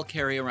all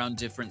carry around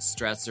different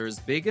stressors,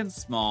 big and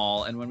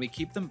small, and when we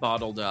keep them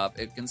bottled up,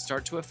 it can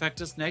start to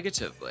affect us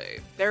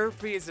negatively.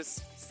 Therapy is a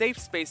safe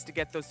space to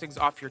get those things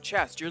off your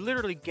chest. You're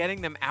literally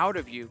getting them out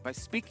of you by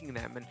speaking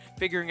them and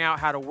figuring out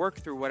how to work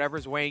through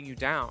whatever's weighing you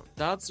down.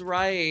 That's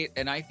right.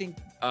 And I think,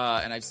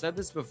 and I've said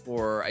this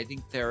before, I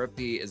think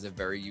therapy is a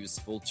very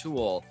useful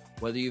tool,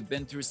 whether you've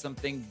been through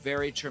something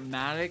very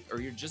traumatic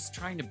or you're just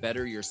trying to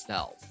better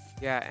yourself.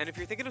 Yeah, and if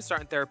you're thinking of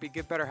starting therapy,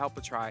 give BetterHelp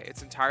a try.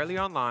 It's entirely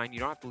online. You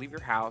don't have to leave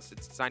your house.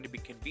 It's designed to be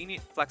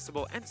convenient,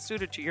 flexible, and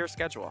suited to your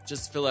schedule.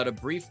 Just fill out a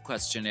brief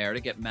questionnaire to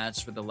get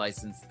matched with a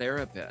licensed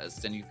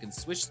therapist, and you can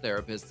switch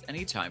therapists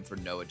anytime for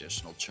no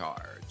additional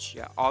charge.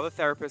 Yeah, all the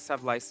therapists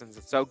have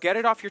licenses, so get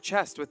it off your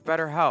chest with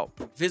BetterHelp.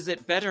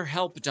 Visit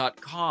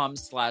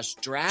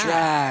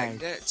betterhelp.com/drag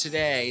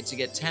today to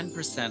get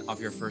 10%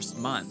 off your first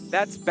month.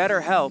 That's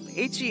BetterHelp,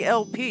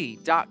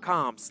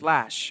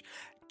 HELP.com/drag.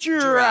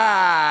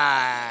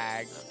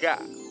 Girl.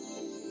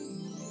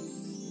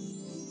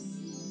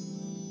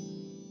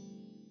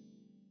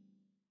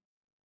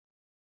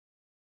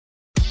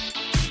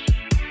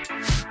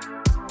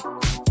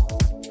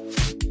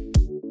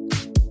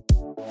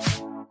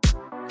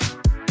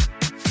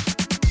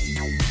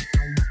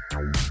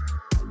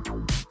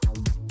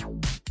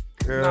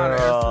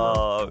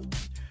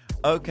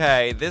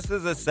 Okay, this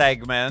is a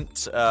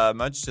segment,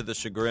 much to the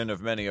chagrin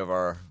of many of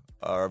our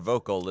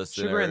vocal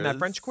listeners. Chagrin, that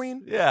French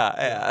queen?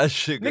 Yeah,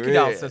 chagrin. Nikki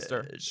Doll's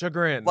sister.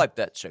 Chagrin. Wipe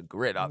that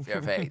chagrin off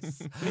your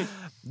face.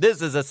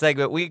 This is a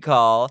segment we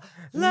call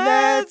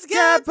Let's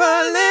Get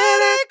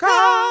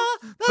Political.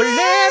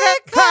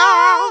 Political.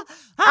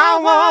 I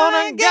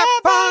wanna get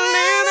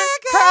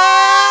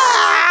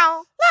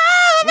political.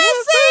 Let me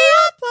see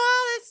your policy.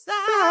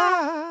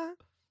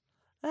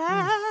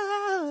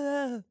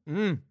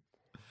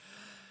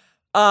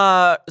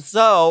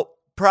 So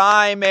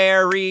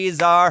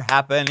primaries are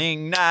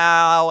happening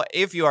now.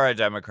 If you are a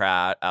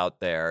Democrat out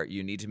there,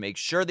 you need to make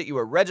sure that you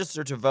are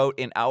registered to vote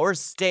in our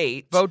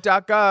state.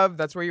 Vote.gov,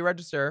 that's where you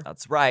register.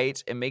 That's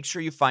right. And make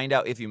sure you find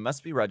out if you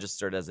must be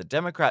registered as a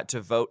Democrat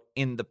to vote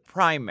in the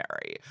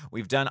primary.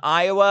 We've done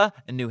Iowa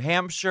and New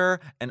Hampshire,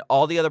 and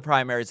all the other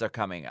primaries are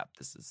coming up.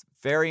 This is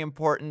very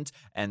important,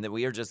 and that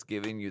we are just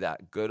giving you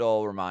that good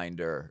old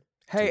reminder.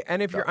 Hey,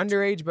 and if you're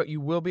underage, but you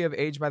will be of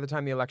age by the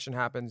time the election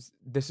happens,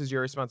 this is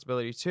your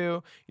responsibility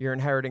too. You're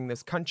inheriting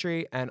this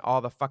country and all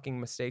the fucking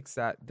mistakes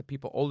that the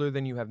people older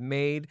than you have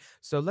made.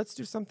 So let's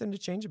do something to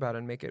change about it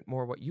and make it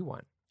more what you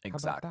want.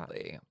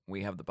 Exactly.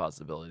 We have the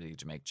possibility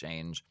to make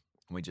change.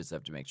 We just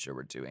have to make sure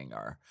we're doing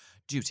our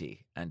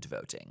duty and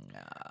voting.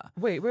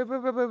 Wait.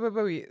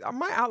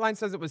 My outline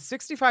says it was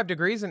 65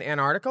 degrees in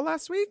Antarctica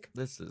last week.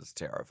 This is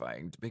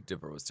terrifying. Big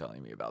Dipper was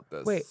telling me about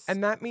this. Wait,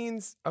 and that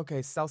means,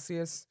 okay,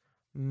 Celsius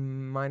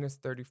minus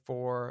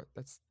 34,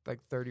 that's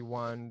like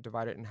 31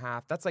 divided in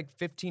half. That's like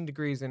 15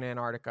 degrees in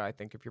Antarctica, I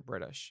think, if you're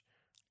British.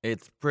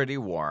 It's pretty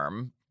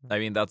warm. I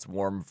mean, that's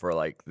warm for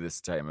like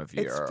this time of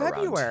year. It's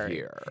February. Around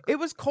here. It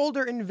was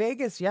colder in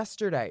Vegas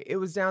yesterday. It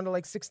was down to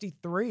like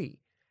 63.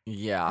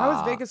 Yeah. How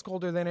is Vegas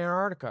colder than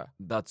Antarctica?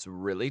 That's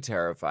really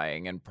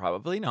terrifying and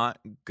probably not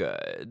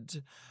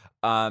good.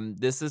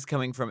 This is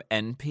coming from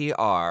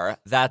NPR.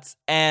 That's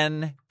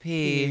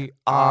NPR.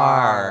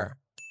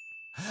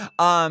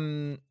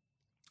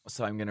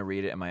 So I'm going to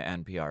read it in my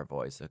NPR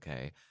voice,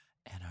 okay?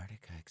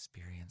 Antarctica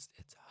experienced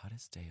its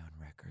hottest day on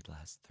record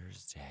last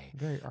Thursday.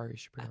 Very Ari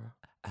Shapiro.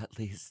 At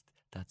least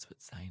that's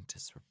what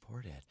scientists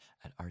reported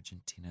at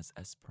Argentina's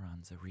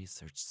Esperanza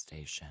Research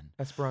Station.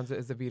 Esperanza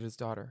is Evita's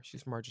daughter.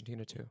 She's from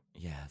Argentina, too.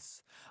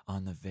 Yes,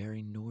 on the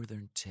very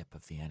northern tip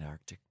of the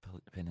Antarctic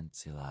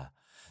Peninsula.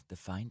 The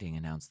finding,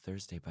 announced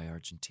Thursday by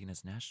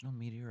Argentina's National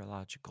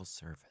Meteorological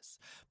Service,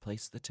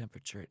 placed the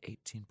temperature at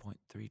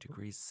 18.3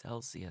 degrees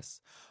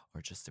Celsius,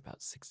 or just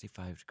about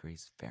 65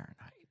 degrees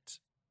Fahrenheit.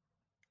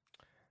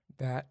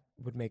 That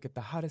would make it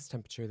the hottest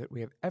temperature that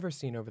we have ever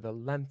seen over the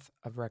length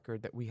of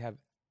record that we have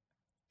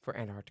for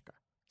Antarctica,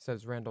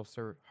 says Randall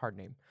Sir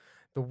Hardname,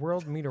 the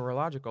World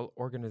Meteorological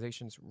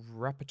Organization's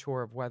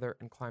rapporteur of weather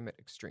and climate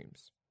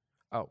extremes.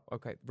 Oh,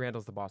 okay.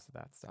 Randall's the boss of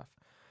that stuff.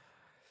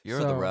 You're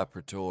the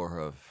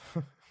rapporteur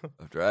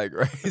of Drag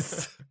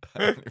Race. I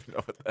don't even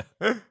know what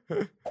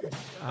that.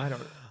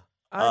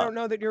 I don't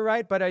know that you're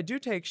right, but I do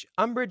take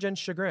umbrage and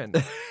chagrin.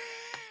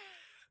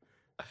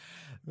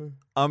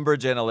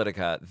 Umbrage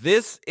Analytica.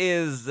 This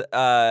is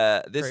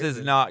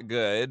Crazy. not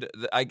good.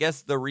 I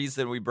guess the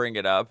reason we bring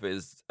it up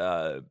is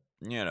to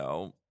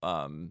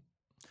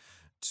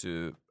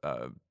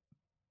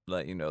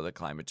let you know that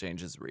climate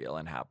change is real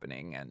and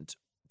happening, and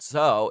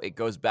so it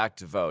goes back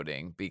to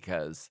voting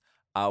because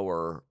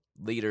our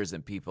leaders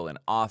and people in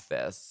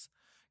office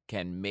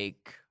can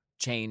make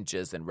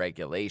changes and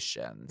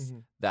regulations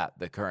that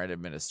the current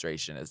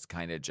administration is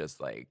kind of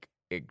just like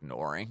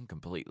ignoring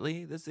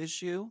completely this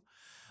issue.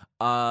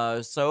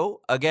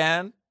 So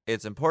again,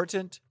 it's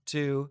important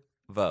to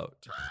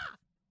vote.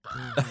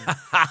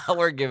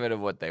 We're giving them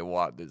what they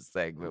want this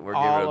segment. We're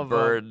All giving them of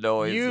bird them.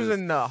 noises.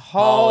 Using the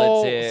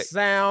whole politics.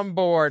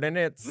 soundboard, and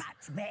it's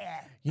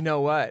you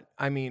know what?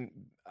 I mean,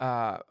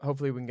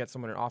 hopefully we can get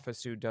someone in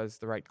office who does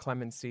the right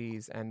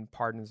clemencies and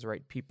pardons the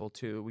right people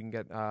too. We can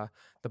get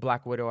the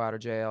Black Widow out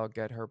of jail,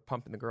 get her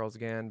pumping the girls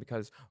again,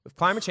 because if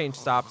climate change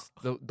stops,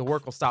 the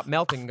work will stop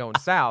melting and going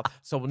south.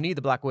 So we'll need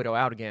the Black Widow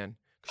out again.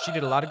 She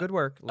did a lot of good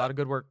work,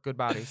 good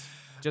bodies.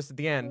 Just at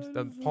the end,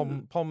 the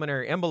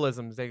pulmonary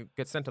embolisms, they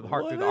get sent to the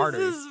heart through the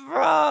arteries. What is this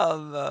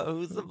from?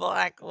 Who's the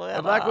Black Widow?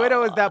 The Black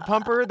Widow is that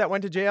pumper that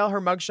went to jail.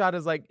 Her mugshot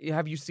is like,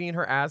 have you seen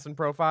her ass and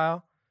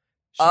profile?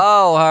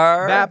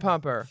 Her? That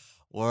pumper.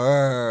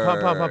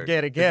 Word. Pump,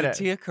 get it.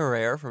 Tia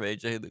Carrere from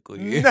AJ and the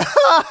Queen? No!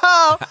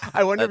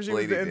 I wonder if That's she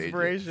was Lady the Major.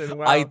 inspiration.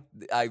 Wow.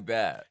 I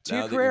bet. Tia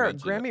Now that you Carrere,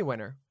 mention it. Grammy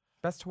winner.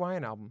 Best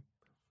Hawaiian album.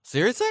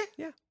 Seriously?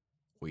 Yeah.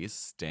 We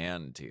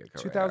stand Tia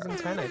Carrere.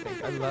 2010, I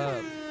think. I love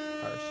her.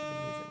 She's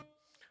amazing.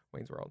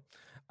 Wayne's World.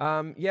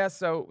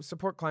 So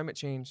support climate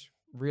change,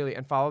 really,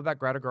 and follow that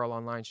Greta girl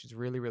online. She's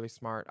really, really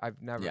smart.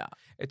 Yeah.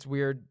 It's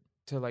weird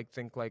to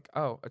think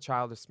oh, a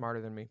child is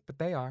smarter than me, but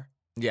they are.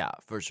 Yeah,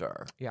 for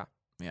sure. Yeah.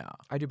 Yeah.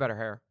 I do better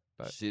hair,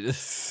 but She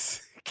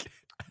just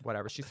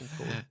whatever. She seems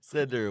cool.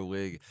 send her a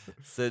wig.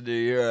 Send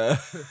her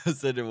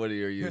one of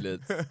your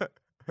units.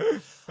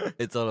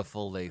 It's on a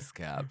full lace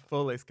cap.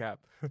 Full lace cap.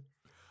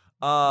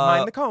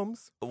 Mind the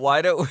combs.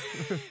 Why don't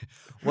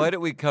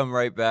we come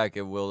right back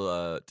and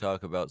we'll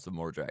talk about some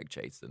more drag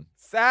chasing.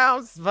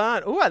 Sounds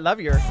fun. Ooh, I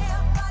love your.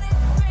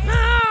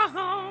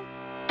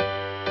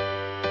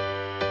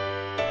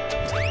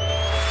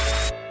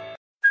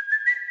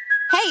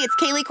 Hey, it's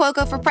Kaylee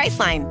Cuoco for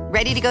Priceline.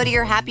 Ready to go to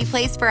your happy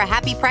place for a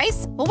happy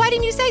price? Well, why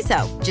didn't you say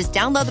so? Just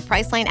download the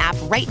Priceline app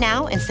right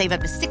now and save up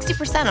to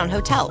 60% on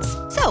hotels.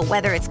 So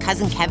whether it's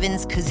Cousin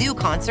Kevin's Kazoo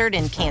Concert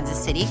in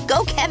Kansas City,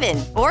 go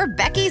Kevin, or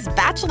Becky's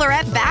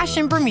Bachelorette Bash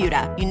in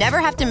Bermuda, you never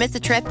have to miss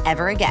a trip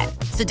ever again.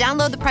 So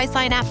download the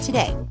Priceline app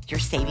today. Your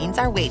savings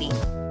are waiting.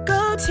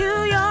 Go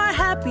to your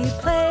happy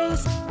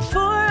place for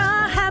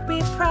a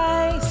happy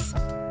price.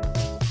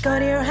 Go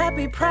to your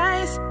happy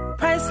price,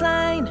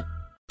 Priceline.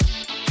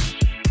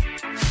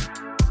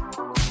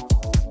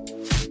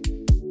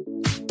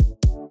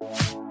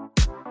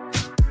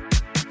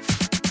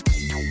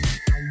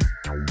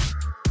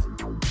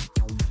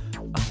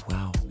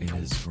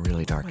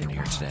 Really dark in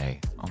here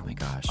today. Oh my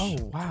gosh. Oh,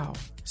 wow.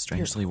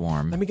 Strangely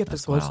warm. Let me get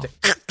this as glow well. stick.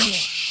 Oh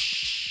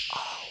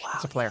wow.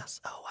 It's a flare.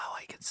 Yes. Oh wow,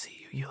 I can see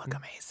you. You look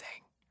amazing.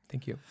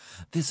 Thank you.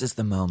 This is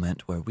the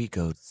moment where we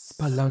go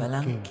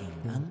Spelunking.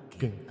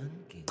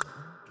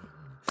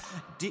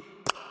 Deep.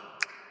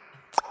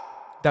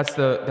 That's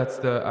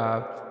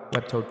the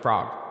web-toed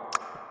frog.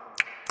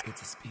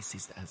 It's a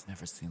species that has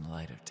never seen the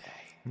light of day.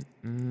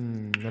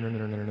 No.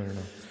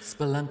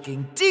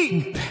 Spelunking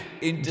deep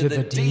into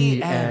the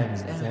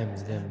DMs.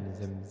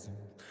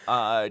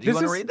 Do you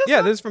want to read this? Yeah,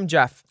 one? this is from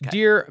Jeff.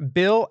 Dear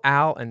Bill,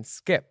 Al, and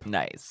Skip.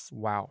 Nice.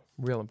 Wow,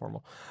 real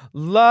informal.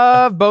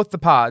 Love both the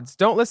pods.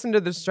 Don't listen to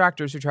the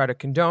distractors who try to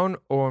condone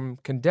or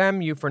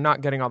condemn you for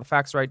not getting all the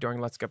facts right during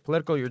Let's Get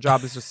Political. Your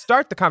job is to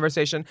start the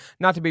conversation,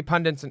 not to be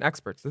pundits and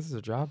experts. This is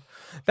a job.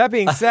 That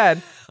being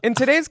said, in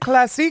today's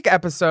Classique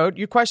episode,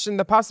 you question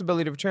the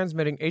possibility of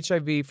transmitting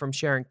HIV from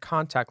sharing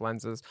contact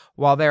lenses.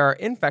 While there are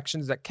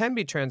infections that can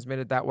be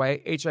transmitted that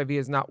way, HIV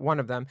is not one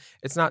of them.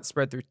 It's not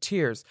spread through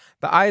tears.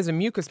 The eye is a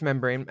mucous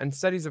membrane, and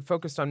studies have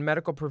focused on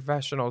medical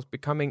professionals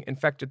becoming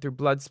infected through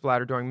blood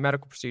splatter during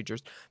medical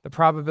procedures. The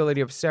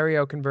probability of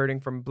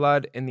seroconverting from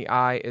blood in the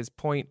eye is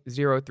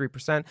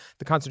 0.03%.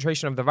 The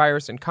concentration of the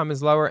virus in cum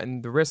is lower,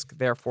 and the risk,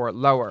 therefore,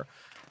 lower.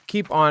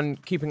 Keep on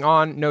keeping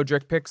on. No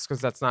dick pics, because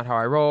that's not how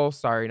I roll.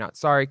 Sorry, not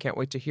sorry. Can't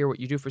wait to hear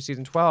what you do for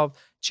season 12.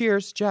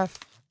 Cheers, Jeff.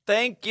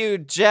 Thank you,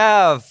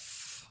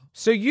 Jeff.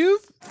 So you're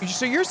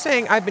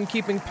saying I've been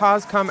keeping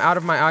pause cum out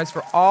of my eyes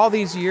for all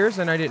these years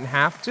and I didn't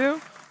have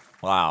to?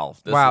 Wow,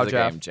 this Wow, is a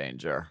Jeff. game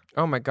changer.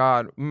 Oh my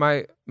God.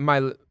 I'm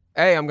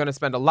going to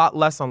spend a lot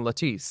less on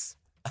Latisse.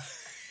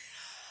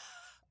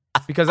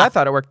 Because I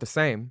thought it worked the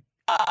same.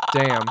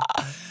 Damn.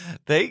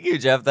 Thank you,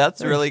 Jeff. That's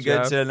Thanks, really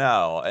good Jeff. to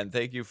know, and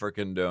thank you for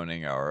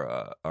condoning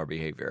our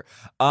behavior.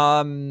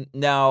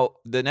 Now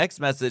the next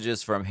message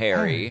is from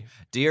Harry.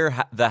 Dear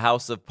the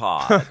House of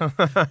Pod,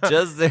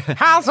 just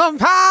House of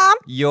Pod!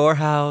 Your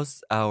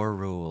house, our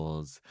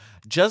rules.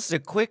 Just a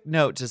quick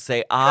note to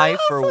say, I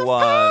for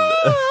one.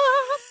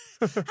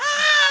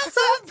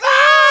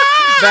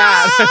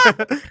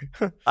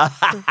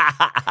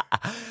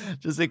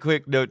 Just a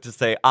quick note to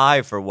say,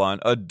 I, for one,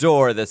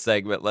 adore this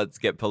segment, Let's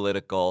Get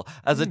Political.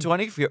 As a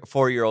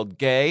 24-year-old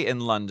gay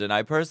in London,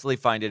 I personally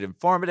find it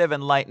informative,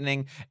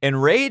 enlightening,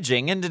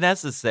 enraging, and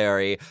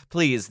necessary.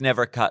 Please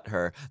never cut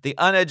her. The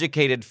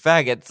uneducated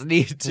faggots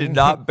need to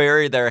not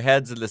bury their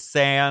heads in the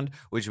sand,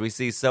 which we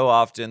see so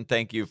often.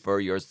 Thank you for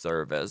your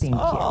service.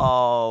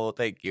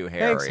 Thank you,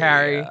 Harry. Thanks,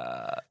 Harry.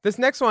 This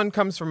next one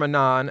comes from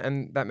Anon,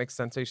 and that makes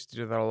sense. I used to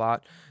do that a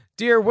lot.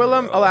 Dear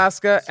Willem,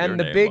 Alaska, your and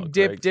the name Big on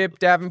Dip Craigslist. Dip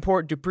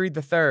Davenport Dupree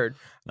III.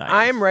 Nice.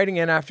 I am writing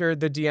in after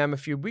the DM a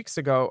few weeks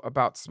ago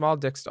about small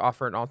dicks to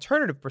offer an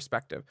alternative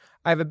perspective.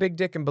 I have a big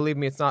dick, and believe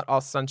me, it's not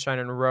all sunshine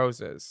and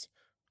roses.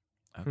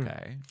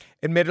 Okay.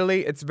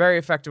 Admittedly, it's a very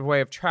effective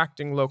way of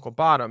attracting local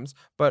bottoms,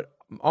 but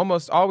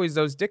almost always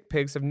those dick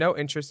pigs have no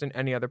interest in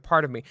any other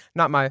part of me.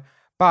 Not my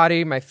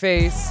body, my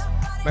face,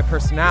 my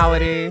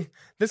personality.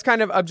 This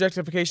kind of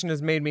objectification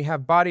has made me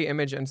have body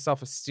image and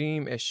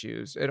self-esteem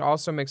issues. It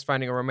also makes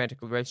finding a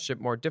romantic relationship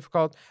more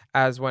difficult,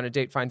 as when a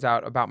date finds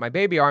out about my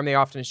baby arm, they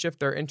often shift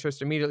their interest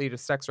immediately to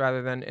sex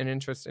rather than an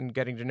interest in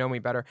getting to know me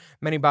better.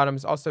 Many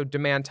bottoms also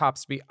demand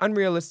tops be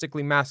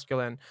unrealistically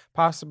masculine,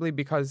 possibly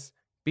because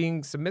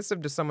being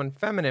submissive to someone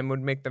feminine would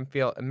make them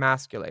feel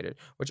emasculated,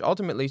 which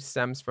ultimately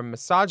stems from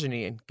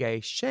misogyny and gay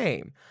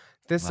shame.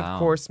 This, Wow. of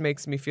course,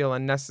 makes me feel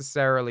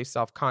unnecessarily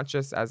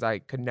self-conscious, as I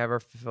could never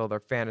fulfill their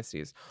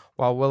fantasies.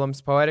 While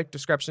Willem's poetic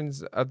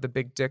descriptions of the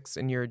big dicks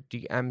in your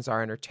DMs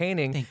are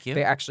entertaining, Thank you.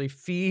 they actually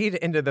feed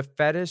into the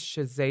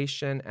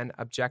fetishization and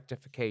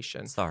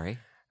objectification. Sorry.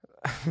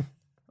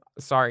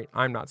 Sorry,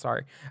 I'm not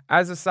sorry.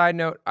 As a side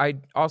note, I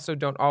also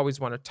don't always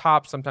want a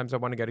top. Sometimes I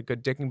want to get a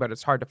good dicking, but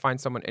it's hard to find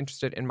someone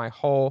interested in my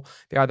hole.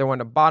 They either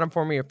want a bottom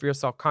for me or feel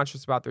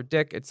self-conscious about their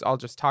dick. It's all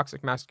just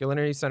toxic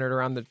masculinity centered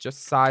around the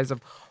just size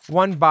of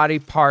one body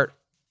part.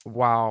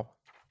 Wow.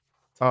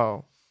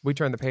 Oh, we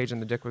turned the page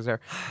and the dick was there.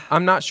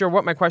 I'm not sure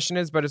what my question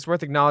is, but it's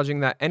worth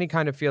acknowledging that any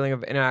kind of feeling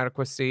of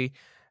inadequacy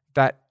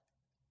that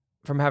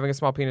from having a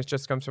small penis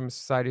just comes from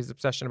society's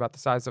obsession about the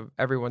size of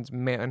everyone's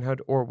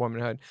manhood or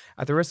womanhood.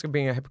 At the risk of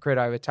being a hypocrite,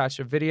 I've attached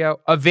a video,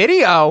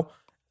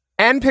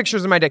 and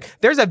pictures of my dick.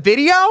 There's a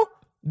video?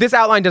 This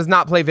outline does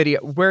not play video.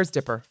 Where's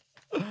Dipper?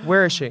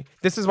 Where is she?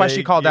 This is why she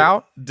Thank called you.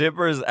 out?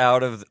 Dipper's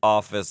out of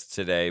office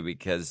today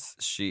because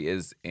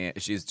she's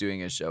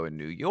doing a show in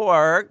New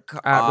York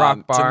At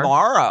Rock Bar.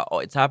 tomorrow.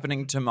 It's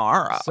happening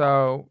tomorrow.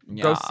 So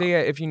go Yeah. see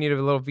it if you need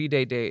a little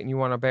V-Day date and you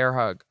want a bear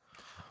hug.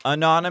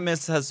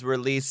 Anonymous has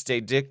released a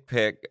dick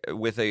pic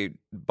with a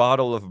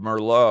bottle of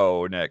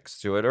Merlot next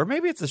to it, or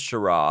maybe it's a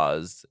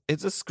Shiraz.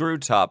 It's a screw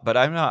top, but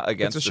I'm not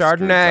against It's a the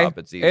screw Chardonnay. top.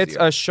 It's easier. It's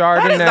a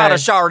Chardonnay. That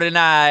is not a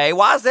Chardonnay.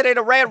 Why is it in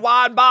a red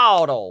wine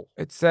bottle?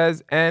 It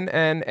says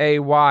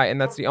NNAY, and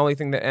that's the only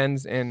thing that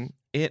ends in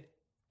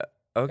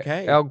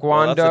Okay. El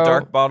Well, that's Guando. a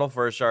dark bottle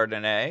for a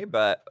Chardonnay,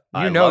 but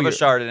I You know love a you-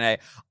 Chardonnay.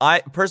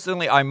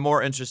 I'm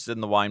more interested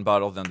in the wine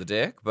bottle than the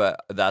dick,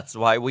 but that's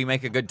why we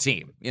make a good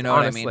team. You know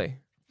honestly. what I mean?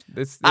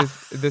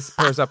 This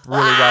pairs up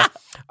really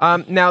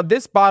well. Now,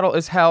 this bottle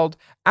is held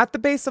at the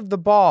base of the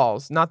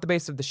balls, not the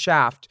base of the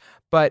shaft,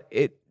 but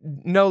it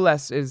no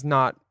less is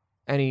not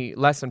any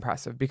less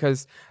impressive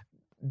because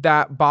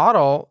that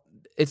bottle,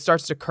 it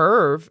starts to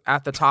curve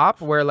at the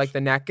top where like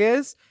the neck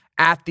is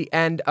at the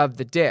end of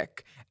the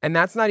dick. And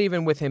that's not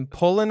even with him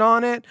pulling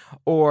on it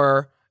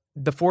or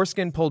the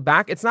foreskin pulled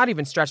back. It's not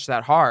even stretched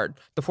that hard.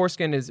 The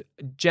foreskin is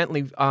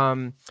gently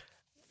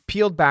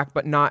peeled back,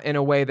 but not in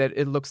a way that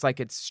it looks like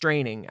it's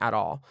straining at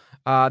all.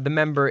 The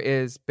member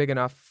is big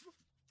enough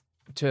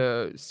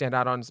to stand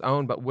out on its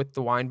own, but with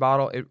the wine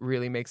bottle, it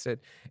really makes it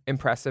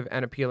impressive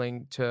and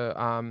appealing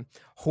to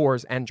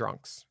whores and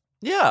drunks.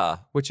 Yeah.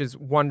 Which is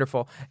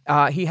wonderful.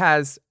 He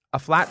has a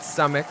flat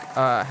stomach,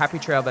 happy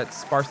trail that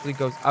sparsely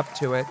goes up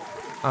to it.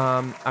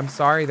 I'm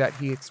sorry that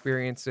he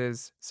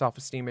experiences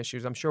self-esteem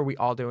issues. I'm sure we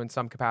all do in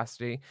some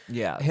capacity.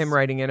 Yeah. Him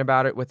writing in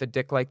about it with a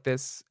dick like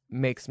this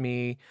makes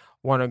me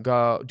want to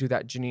go do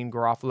that Janine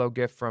Garofalo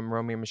gif from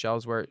Romeo and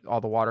Michelle's where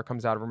all the water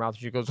comes out of her mouth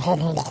and she goes,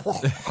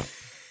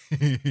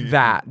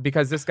 that,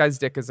 because this guy's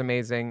dick is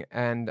amazing.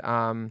 And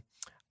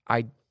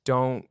I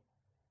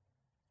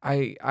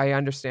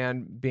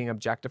understand being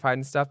objectified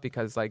and stuff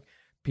because like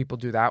people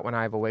do that when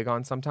I have a wig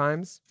on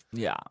sometimes.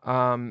 Yeah.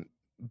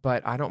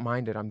 But I don't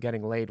mind it. I'm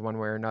getting laid one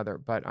way or another,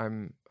 but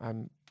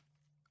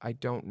I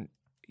don't.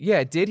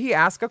 Yeah. Did he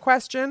ask a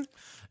question?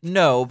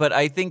 No, but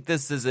I think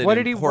this is an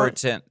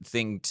important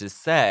thing to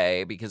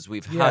say because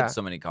we've had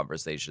so many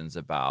conversations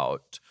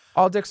about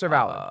all dicks are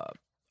valid.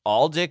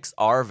 All dicks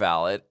are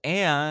valid,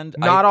 and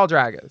not all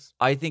drag is.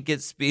 I think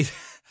it speaks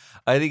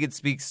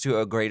to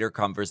a greater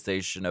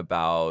conversation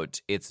about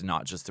it's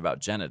not just about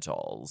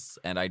genitals,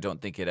 and I don't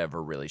think it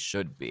ever really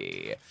should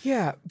be.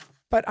 Yeah,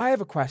 but I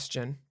have a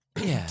question.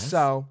 Yes.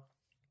 So,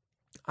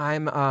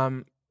 I'm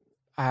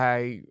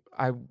I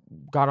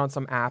got on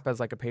some app as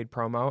like a paid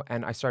promo,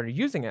 and I started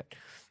using it,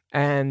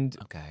 and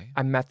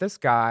I met this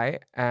guy,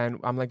 and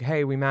I'm like,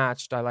 hey, we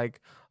matched. I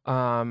like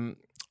long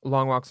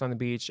walks on the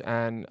beach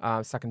and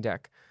sucking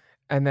dick.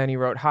 And then he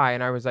wrote hi,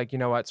 and I was like, you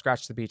know what?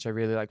 Scratch the beach. I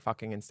really like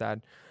fucking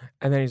instead.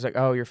 And then he's like,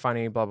 oh, you're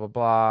funny, blah, blah,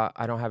 blah.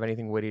 I don't have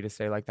anything witty to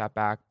say like that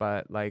back,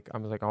 but like, I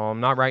was like, oh, I'm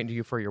not writing to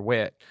you for your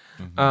wit.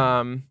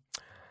 Mm-hmm.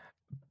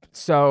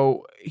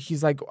 So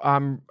he's like,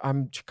 I'm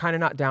kind of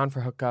not down for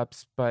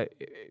hookups, but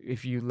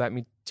if you let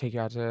me take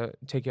you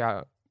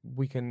out,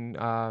 we can,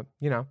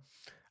 you know.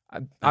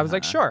 I was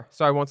like, sure.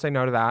 So I won't say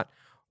no to that.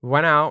 We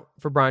went out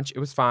for brunch. It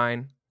was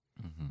fine.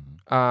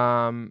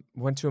 Mm-hmm.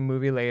 Went to a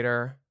movie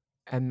later,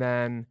 and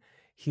then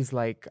he's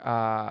like,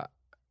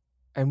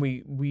 and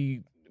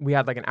we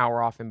had like an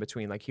hour off in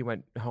between. Like he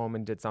went home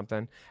and did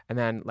something, and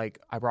then like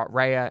I brought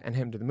Rhea and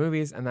him to the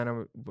movies, and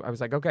then I was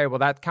like, okay, well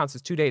that counts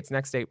as 2 dates.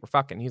 Next date we're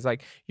fucking. He's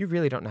like, you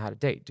really don't know how to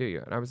date, do you?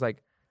 And I was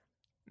like,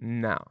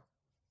 no.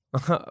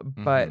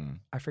 But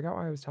I forgot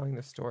why I was telling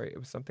this story. It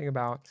was something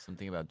about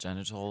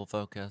genital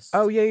focus.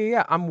 Oh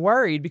yeah. I'm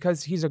worried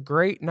because he's a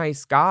great,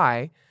 nice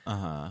guy.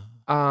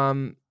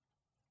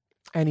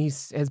 And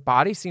his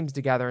body seems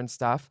together and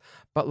stuff.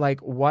 But like,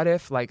 what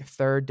if like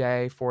third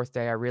day, fourth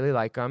day, I really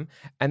like him,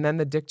 and then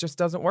the dick just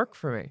doesn't work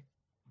for me?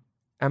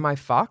 Am I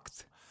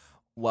fucked?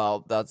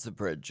 Well, that's a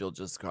bridge you'll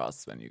just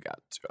cross when you get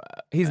to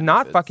it. He's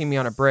not fucking me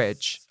on a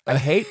bridge. I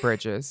hate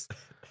bridges.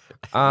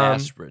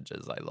 Nash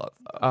Bridges, I love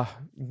that.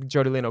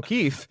 Jody Lynn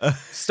O'Keefe,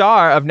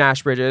 star of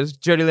Nash Bridges.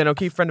 Jody Lynn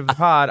O'Keefe, friend of the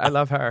pod. I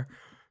love her.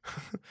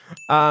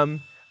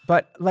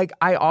 But like,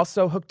 I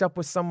also hooked up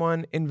with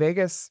someone in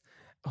Vegas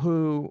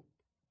who,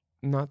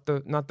 not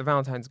the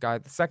Valentine's guy,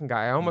 the second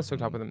guy. I almost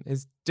hooked up with him.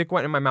 His dick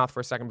went in my mouth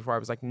for a second before I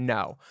was like,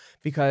 no,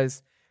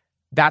 because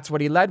that's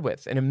what he led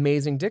with, an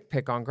amazing dick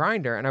pic on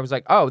Grindr. And I was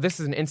like, oh, this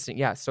is an instant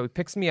yes. So he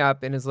picks me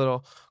up in his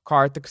little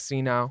car at the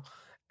casino.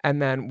 And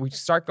then we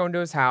start going to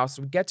his house.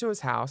 We get to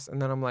his house,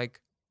 and then I'm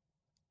like,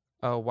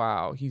 "Oh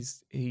wow,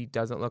 he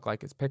doesn't look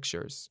like his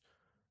pictures."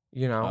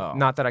 You know,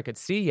 not that I could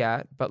see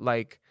yet, but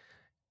like,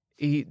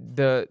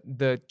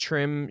 the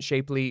trim,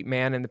 shapely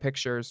man in the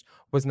pictures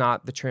was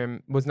not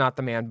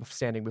the man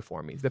standing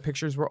before me. The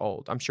pictures were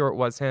old. I'm sure it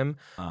was him,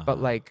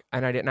 but like,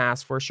 and I didn't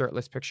ask for a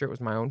shirtless picture. It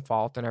was my own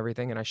fault and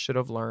everything, and I should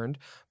have learned.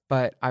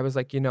 But I was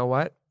like, you know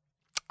what?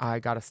 I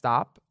gotta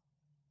stop.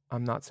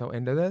 I'm not so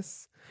into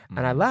this.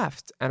 And I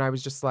left, and I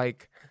was just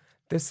like,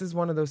 this is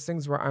one of those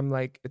things where I'm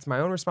like, it's my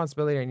own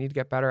responsibility. I need to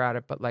get better at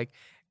it. But like,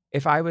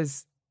 if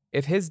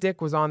his dick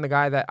was on the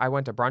guy that I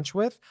went to brunch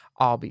with,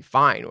 I'll be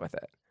fine with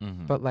it.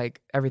 But like,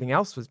 everything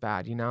else was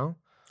bad, you know?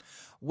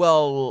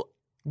 Well,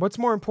 what's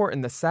more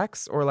important, the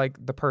sex or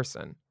like the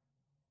person?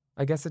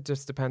 I guess it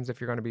just depends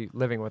if you're going to be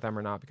living with them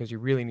or not, because you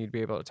really need to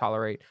be able to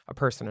tolerate a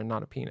person and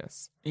not a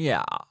penis.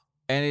 Yeah.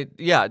 And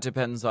it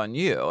depends on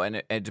you,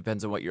 and it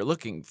depends on what you're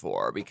looking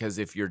for, because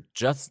if you're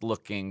just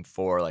looking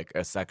for like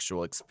a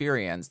sexual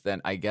experience, then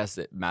I guess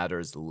it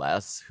matters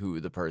less who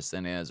the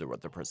person is or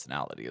what their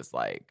personality is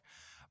like.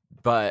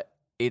 But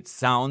it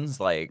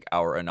sounds like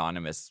our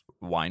anonymous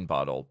wine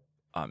bottle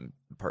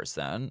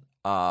person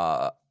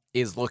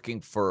is looking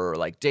for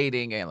like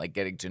dating and like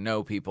getting to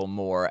know people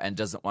more, and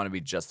doesn't want to be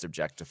just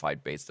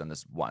objectified based on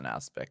this one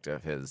aspect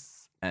of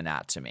his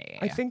anatomy.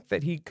 I think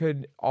that he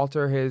could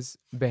alter his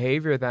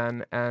behavior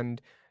then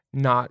and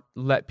not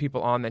let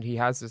people on that he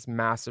has this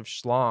massive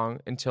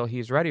schlong until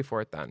he's ready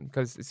for it then,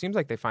 because it seems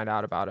like they find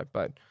out about it.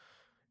 But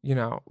you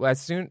know,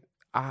 as soon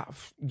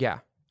yeah,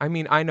 I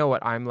mean, I know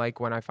what I'm like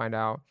when I find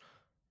out.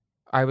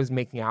 I was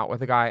making out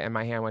with a guy and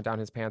my hand went down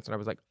his pants and I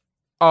was like,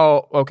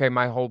 Oh, okay.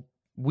 My whole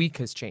week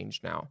has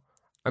changed now.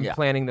 I'm Yeah.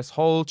 planning this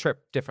whole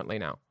trip differently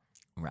now.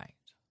 Right.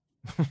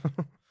 Oh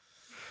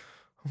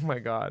my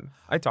God.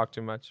 I talk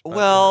too much. but,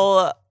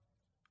 Well,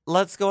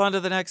 let's go on to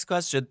the next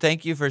question.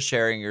 Thank you for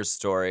sharing your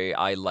story.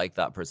 I like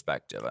that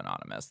perspective,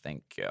 Anonymous.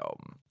 Thank you.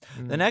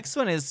 The next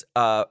one is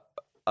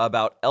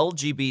about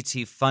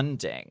LGBT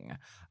funding.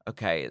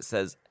 Okay, it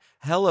says,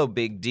 hello,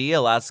 Big D,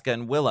 Alaska,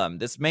 and Willem.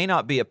 This may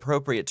not be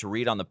appropriate to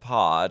read on the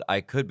pod. I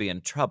could be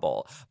in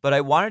trouble. But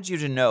I wanted you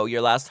to know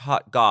your last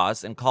hot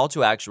goss and call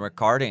to action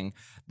regarding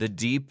the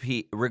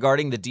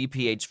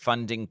DPH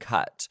funding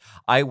cut.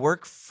 I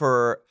work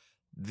for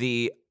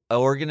the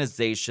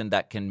organization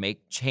that can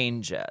make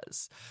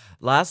changes.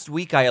 Last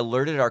week, I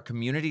alerted our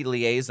community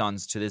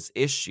liaisons to this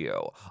issue.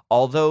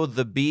 Although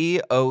the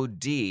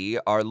BOD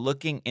are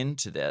looking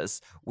into this,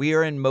 we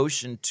are in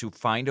motion to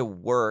find a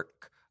work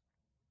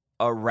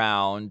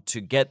around to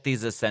get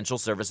these essential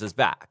services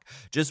back.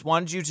 Just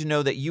wanted you to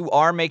know that you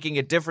are making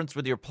a difference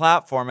with your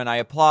platform, and I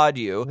applaud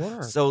you.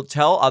 Work. So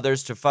tell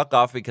others to fuck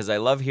off because I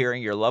love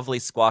hearing your lovely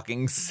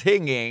squawking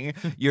singing.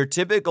 Your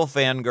typical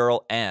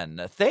fangirl,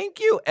 N. Thank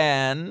you,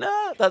 N.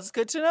 That's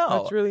good to know.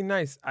 That's really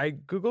nice. I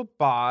Googled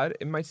BOD.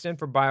 It might stand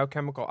for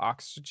biochemical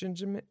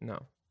oxygen. No.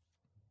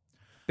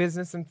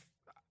 Business and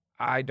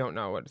I don't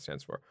know what it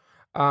stands for.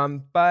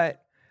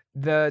 But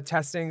the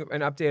testing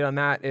and update on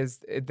that is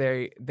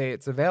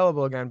it's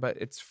available again, but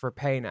it's for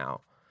pay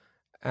now.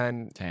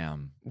 And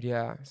Damn.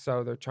 yeah,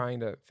 so they're trying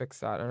to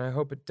fix that, and I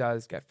hope it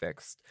does get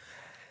fixed.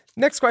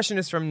 Next question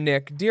is from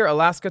Nick. Dear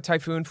Alaska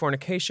Typhoon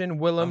Fornication,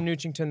 Willem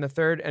Newchington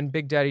III, and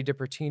Big Daddy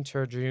Dipper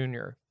Jr.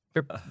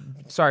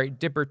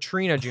 Dipper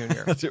Trina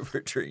Jr.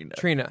 Dipper Trina.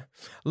 Trina.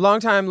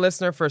 Longtime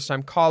listener,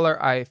 first-time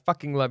caller. I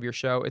fucking love your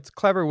show. It's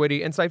clever,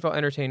 witty, insightful,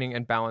 entertaining,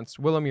 and balanced.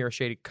 Willem, you're a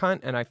shady cunt,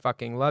 and I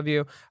fucking love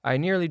you. I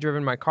nearly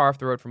driven my car off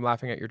the road from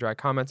laughing at your dry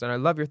comments, and I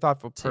love your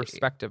thoughtful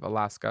perspective,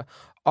 Alaska.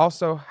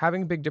 Also,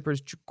 having Big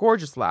Dipper's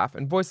gorgeous laugh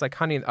and voice like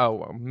honey,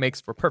 makes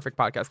for perfect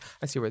podcast.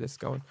 I see where this is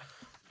going.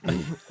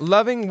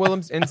 Loving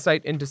Willem's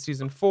insight into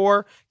season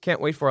 4.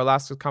 Can't wait for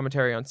Alaska's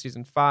commentary on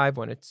season 5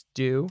 when it's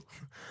due.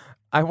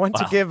 I want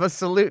to give a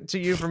salute to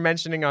you for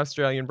mentioning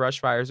Australian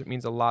brushfires. It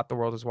means a lot. The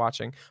world is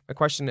watching. My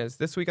question is,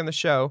 this week on the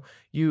show,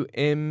 you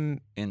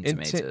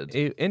intimated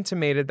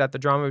that the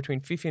drama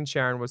between Fifi and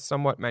Sharon was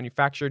somewhat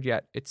manufactured,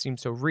 yet it seemed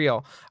so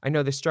real. I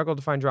know they struggled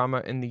to find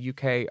drama in the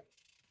UK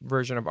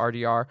version of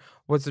RDR.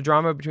 Was the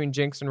drama between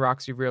Jinx and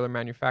Roxy real or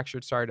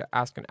manufactured? Sorry to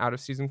ask an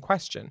out-of-season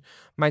question.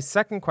 My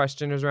second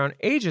question is around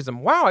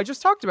ageism. Wow, I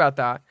just talked about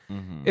that.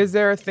 Mm-hmm. Is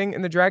there a thing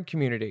in the drag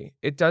community?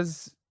 It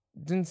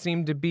didn't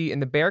seem to be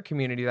in the bear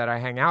community that I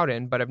hang out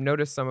in, but I've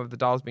noticed some of the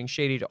dolls being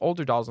shady to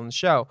older dolls on the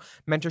show.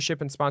 Mentorship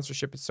and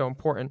sponsorship is so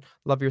important.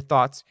 Love your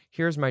thoughts.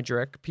 Here's my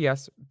drick.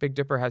 P.S. Big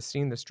Dipper has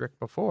seen this drick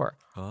before.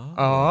 Oh.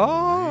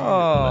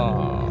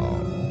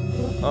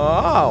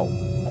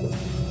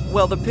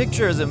 Well, the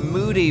picture is a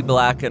moody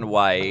black and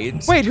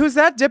white. Wait, who's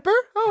that, Dipper?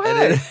 Oh,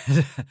 hey.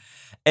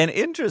 And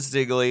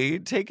interestingly,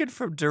 taken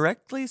from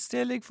directly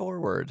standing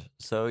forward.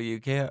 So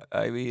you can't,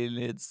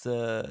 it's...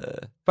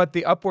 But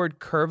the upward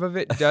curve of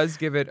it does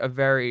give it a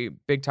very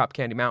Big Top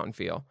Candy Mountain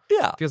feel.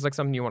 Yeah. Feels like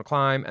something you want to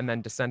climb and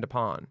then descend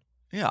upon.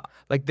 Yeah.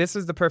 Like, this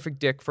is the perfect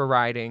dick for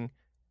riding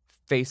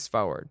face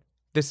forward.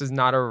 This is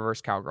not a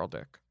reverse cowgirl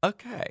dick.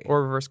 Okay.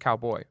 Or reverse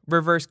cowboy.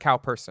 Reverse cow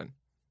person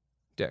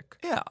dick.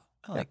 Yeah,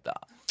 I like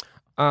that.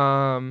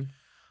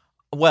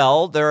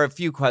 Well, there are a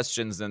few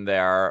questions in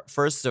there.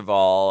 First of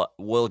all,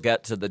 we'll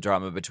get to the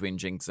drama between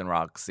Jinx and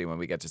Roxy when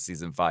we get to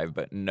season 5,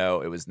 but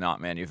no, it was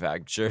not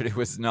manufactured. It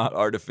was not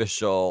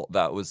artificial.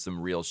 That was some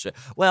real shit.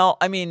 Well,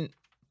 I mean,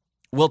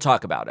 we'll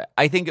talk about it.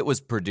 I think it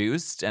was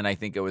produced, and I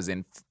think it was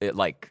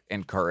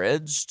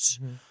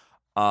encouraged.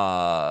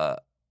 Mm-hmm.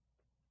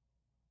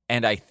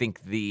 And I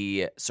think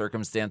the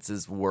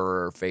circumstances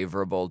were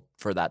favorable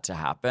for that to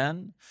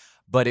happen.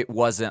 But it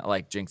wasn't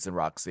like Jinx and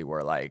Roxy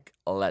were like,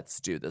 let's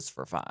do this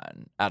for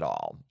fun at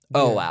all.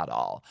 At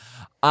all.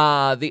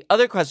 The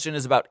other question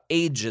is about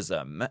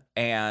ageism.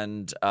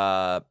 And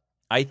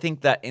I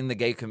think that in the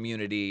gay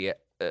community,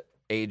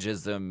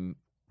 ageism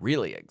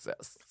really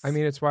exists. I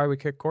mean, it's why we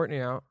kicked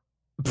Courtney out.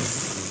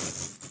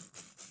 The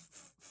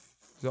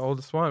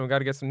oldest one. We got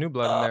to get some new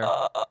blood in there.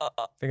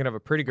 Thinking of a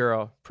pretty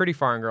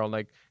foreign girl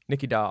like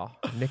Nikki Doll.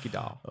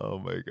 Oh,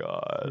 my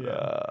God.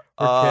 Yeah.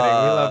 We're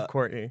kidding. We love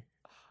Courtney.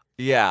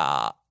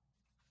 Yeah,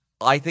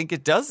 I think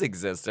it does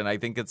exist, and I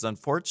think it's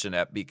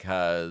unfortunate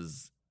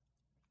because,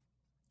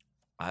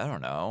 I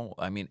don't know.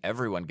 I mean,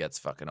 everyone gets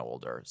fucking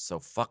older, so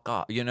fuck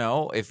off. You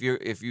know, if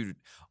you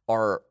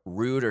are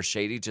rude or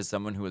shady to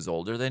someone who is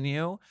older than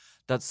you,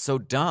 that's so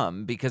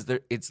dumb because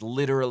it's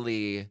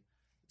literally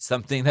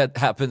something that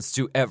happens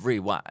to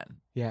everyone.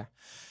 Yeah.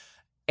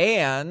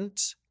 And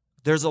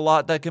there's a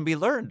lot that can be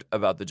learned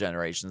about the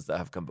generations that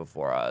have come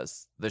before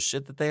us. The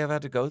shit that they have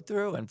had to go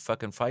through and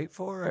fucking fight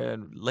for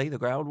and lay the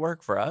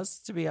groundwork for us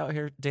to be out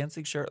here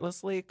dancing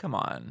shirtlessly. Come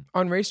on.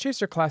 On Race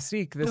Chaser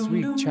Classique this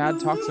week, Chad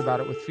talks about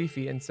it with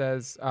Fifi and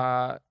says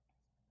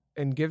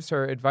gives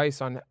her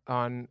advice on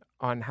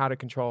how to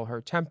control her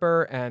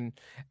temper, and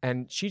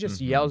she just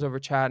yells over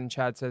Chad, and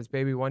Chad says,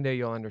 "Baby, one day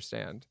you'll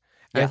understand."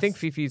 And I think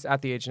Fifi's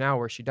at the age now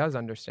where she does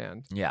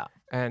understand. Yeah.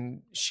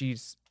 And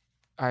she's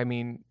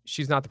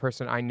not the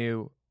person I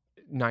knew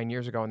 9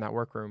 years ago in that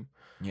workroom.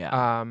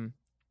 Yeah.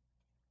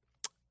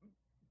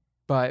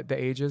 But the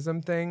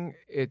ageism thing,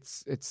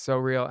 it's so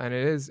real, and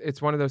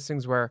it's one of those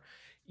things where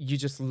you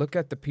just look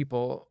at the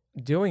people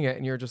doing it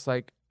and you're just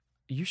like,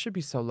 you should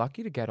be so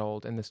lucky to get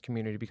old in this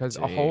community, because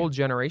a whole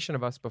generation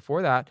of us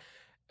before that,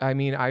 I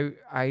mean,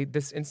 I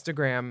this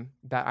Instagram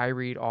that I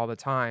read all the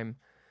time,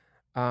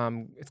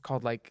 it's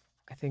called like,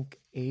 I think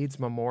AIDS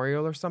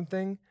Memorial or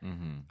something.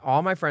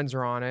 All my friends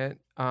are on it.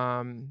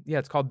 Yeah,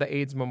 it's called the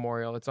AIDS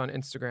Memorial. It's on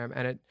Instagram,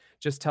 and it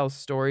just tells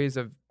stories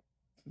of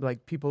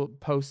like people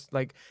post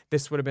like,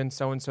 this would have been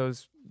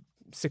so-and-so's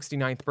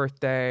 69th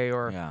birthday,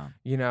 or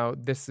you know,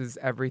 this is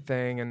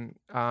everything, and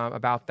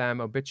about them,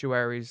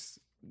 obituaries,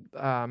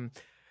 and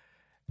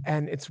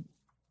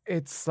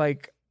it's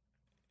like,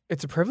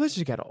 it's a privilege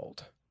to get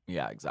old.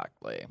 Yeah,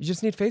 exactly. You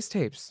just need face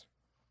tapes.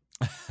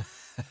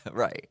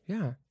 Right.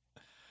 Yeah.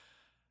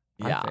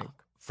 Yeah,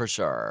 for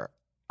sure.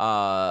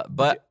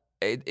 But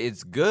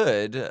it's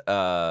good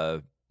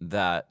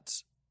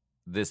that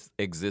this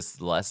exists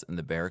less in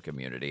the bear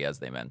community, as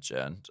they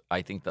mentioned.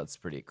 I think that's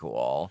pretty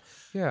cool.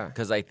 Yeah.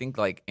 Because I think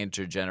like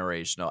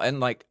intergenerational, and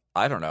like,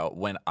 I don't know,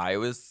 when I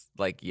was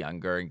like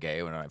younger and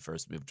gay, when I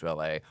first moved to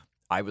LA,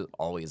 I was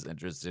always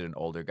interested in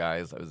older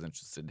guys. I was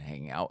interested in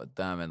hanging out with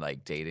them and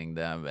like dating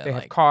them. And they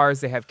have like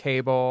cars, they have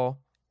cable.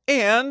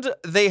 And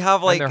they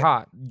have like they're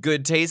hot.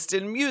 Good taste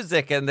in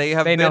music, and they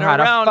have They been know how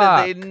to around,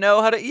 fuck. and they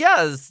know how to.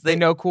 Yes, They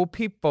know cool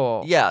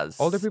people. Yes,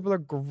 Older people are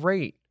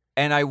great.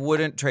 and I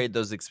wouldn't trade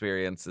those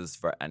experiences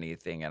for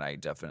anything. And I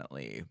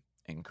definitely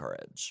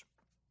encourage.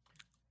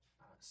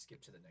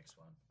 Skip to the next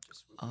one.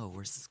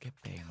 We're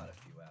skipping. We're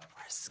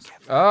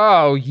skipping.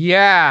 Oh,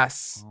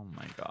 yes. Oh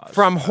my gosh.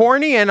 From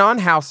Horny and on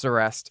House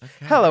Arrest.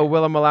 Okay. Hello,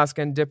 Willem,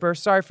 Alaska, and Dipper.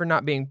 Sorry for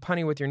not being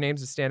punny with your names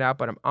to stand out,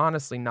 but I'm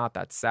honestly not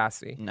that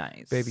sassy.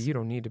 Nice. Baby, you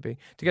don't need to be.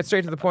 To get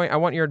straight to the point, I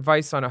want your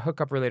advice on a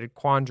hookup-related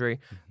quandary.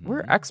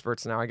 We're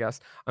experts now, I guess.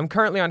 I'm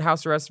currently on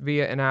house arrest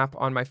via an app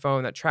on my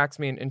phone that tracks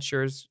me and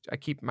ensures I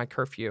keep my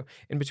curfew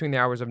in between the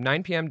hours of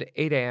 9 p.m. to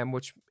 8 a.m.,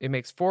 which it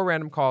makes 4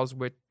 random calls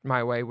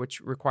my way,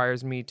 which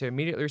requires me to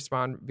immediately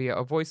respond via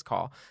a voice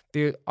call.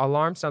 The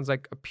alert sounds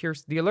like a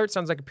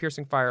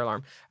piercing fire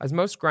alarm. As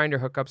most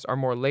Grindr hookups are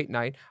more late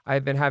night, I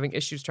have been having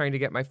issues trying to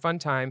get my fun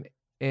time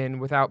in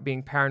without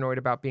being paranoid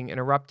about being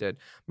interrupted.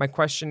 My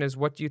question is,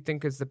 what do you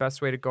think is the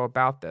best way to go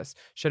about this?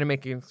 Should I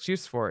make an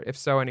excuse for it? If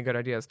so, any good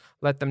ideas?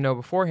 Let them know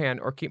beforehand,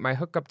 or keep my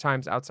hookup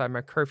times outside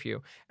my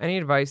curfew. Any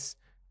advice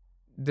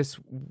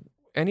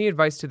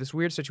to this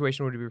weird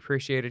situation would be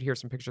appreciated.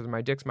 Here's some pictures of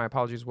my dicks. My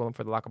apologies, Willem,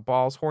 for the lack of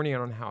balls. Horny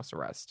and on house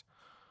arrest.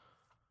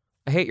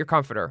 I hate your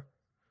comforter.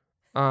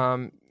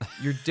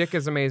 Your dick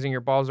is amazing.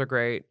 Your balls are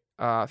great.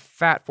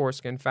 Fat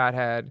foreskin, fat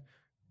head,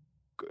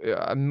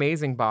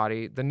 amazing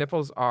body. The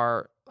nipples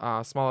are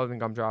smaller than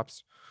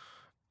gumdrops.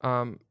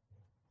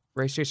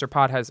 Race Chaser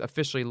Pod has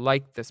officially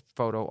liked this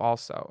photo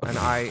also, and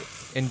I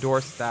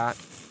endorse that.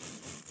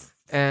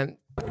 And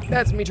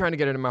that's me trying to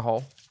get it in my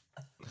hole.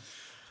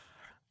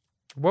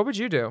 What would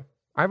you do?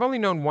 I've only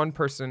known one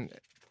person,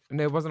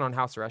 and it wasn't on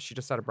house arrest. She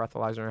just had a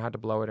breathalyzer, and I had to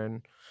blow it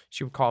in.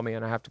 She would call me,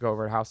 and I have to go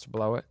over to the house to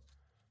blow it.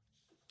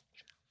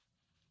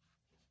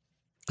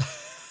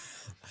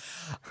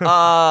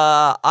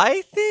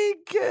 I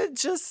think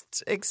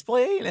just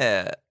explain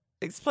it.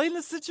 Explain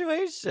the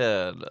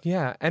situation.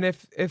 Yeah, and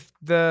if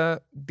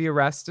the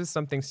arrest is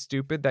something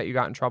stupid that you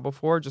got in trouble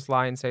for, just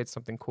lie and say it's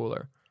something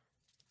cooler.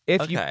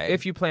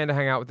 If you plan to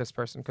hang out with this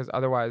person, because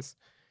otherwise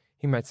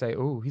he might say,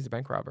 "Ooh, he's a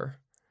bank robber."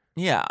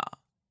 Yeah.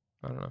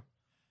 I don't know.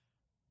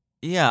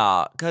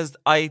 Yeah, because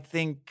I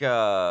think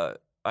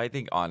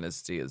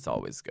honesty is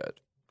always good.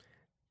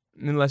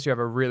 Unless you have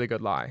a really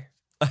good lie.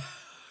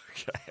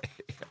 Okay.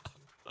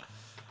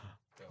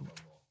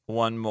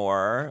 One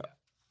more.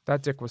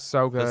 That dick was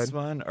so good. This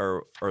one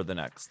or the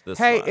next? This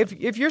hey, one.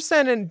 if you're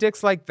sending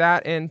dicks like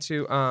that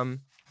into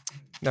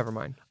never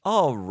mind.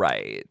 All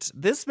right.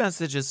 This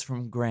message is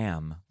from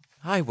Graham.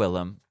 Hi,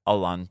 Willem,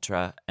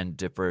 Elantra, and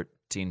Dipper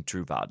Teen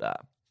Truvada.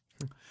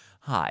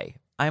 Hi.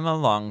 I'm a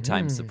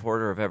longtime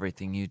supporter of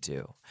everything you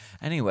do.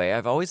 Anyway,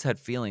 I've always had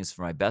feelings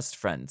for my best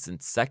friend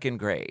since 2nd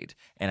grade,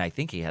 and I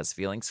think he has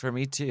feelings for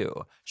me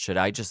too. Should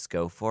I just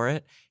go for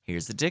it?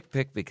 Here's a dick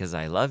pic because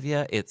I love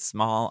ya. It's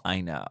small,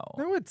 I know.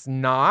 No, it's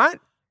not.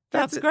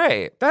 That's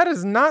great. That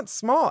is not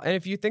small. And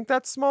if you think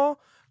that's small,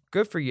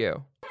 good for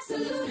you.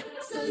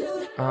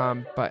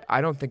 But I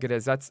don't think it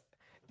is. That's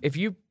if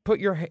you put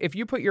your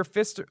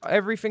fist,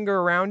 every finger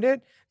around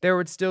it, there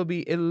would still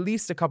be at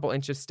least a couple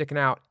inches sticking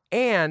out,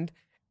 and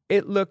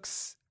it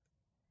looks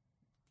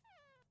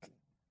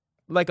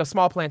like a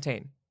small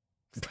plantain,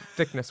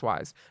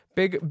 thickness-wise.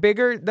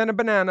 Bigger than a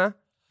banana,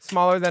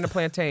 smaller than a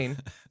plantain.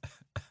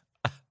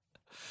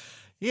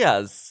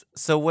 Yes.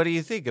 So what do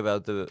you think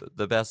about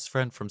the best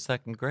friend from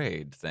 2nd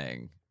grade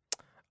thing?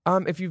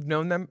 If you've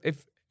known them,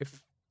 if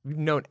you've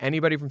known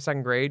anybody from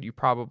second grade, you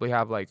probably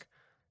have like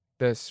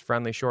this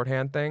friendly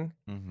shorthand thing.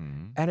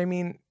 Mm-hmm. And I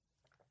mean,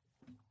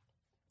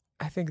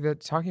 I think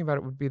that talking about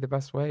it would be the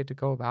best way to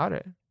go about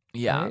it.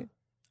 Yeah. Right?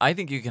 I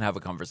think you can have a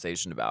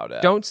conversation about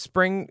it. Don't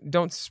spring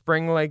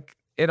like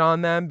it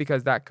on them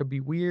because that could be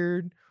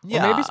weird.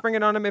 Yeah. Or maybe spring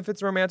it on them if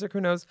it's romantic.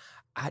 Who knows?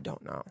 I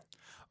don't know.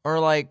 Or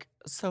like,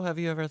 so have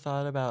you ever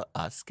thought about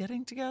us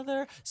getting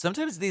together?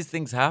 Sometimes these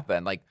things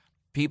happen. Like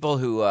people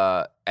who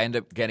end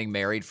up getting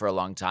married for a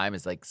long time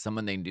is like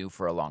someone they knew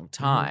for a long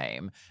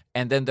time.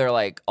 And then they're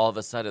like, all of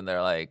a sudden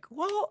they're like,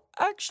 well,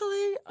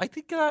 actually, I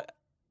think that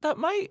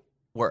might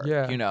work.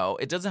 Yeah. You know,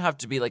 it doesn't have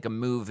to be like a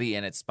movie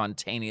and it's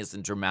spontaneous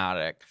and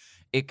dramatic.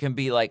 It can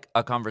be like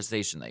a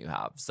conversation that you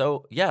have.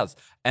 So yes.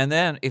 And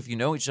then if you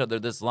know each other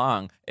this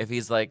long, if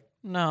he's like,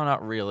 no,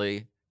 not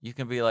really, you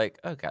can be like,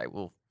 okay,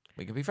 well,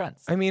 we can be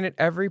friends. I mean, at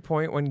every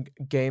point when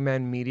gay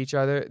men meet each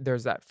other,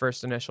 there's that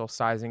first initial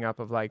sizing up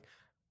of like,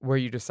 where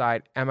you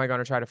decide, am I going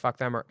to try to fuck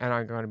them or am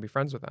I going to be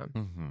friends with them?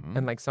 Mm-hmm.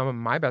 And like some of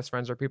my best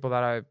friends are people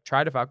that I've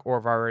tried to fuck or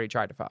have already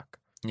tried to fuck.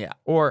 Yeah.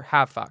 Or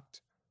have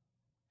fucked.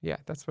 Yeah,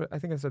 that's what I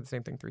think I said the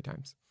same thing 3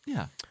 times.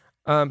 Yeah.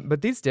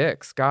 But these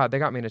dicks, God, they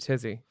got me in a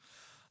tizzy.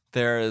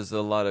 There is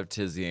a lot of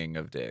tizzying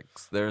of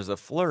dicks. There's a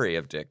flurry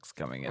of dicks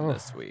coming in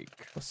this week.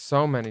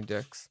 So many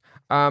dicks.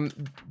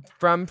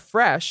 From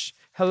Fresh,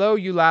 hello,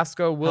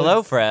 Ulasco.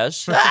 Hello,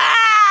 Fresh.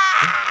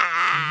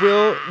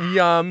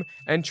 William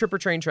and Tripper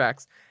Train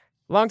Tracks.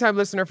 Longtime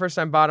listener, first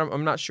time bottom.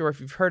 I'm not sure if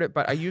you've heard it,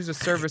 but I use a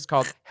service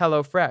called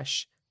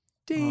HelloFresh.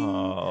 Ding.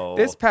 Oh.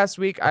 This past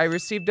week, I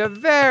received a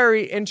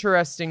very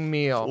interesting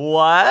meal.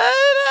 What?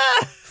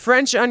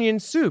 French onion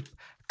soup.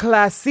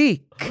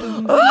 Classique.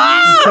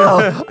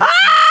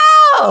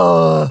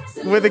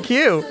 With a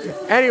Q.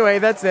 Anyway,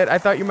 that's it. I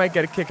thought you might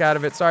get a kick out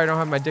of it. Sorry, I don't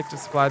have my dick to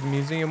supply. The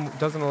museum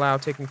doesn't allow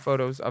taking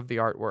photos of the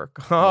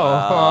artwork.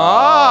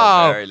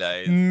 Wow, very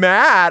nice.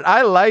 Matt,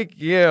 I like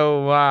you.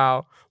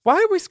 Wow. Why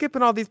are we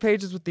skipping all these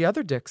pages with the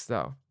other dicks,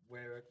 though?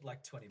 We're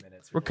like 20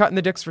 minutes. We're cutting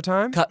the dicks for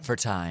time? Cut for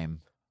time.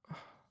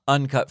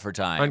 Uncut for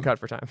time. Uncut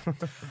for time.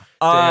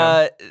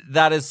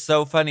 That is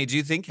so funny. Do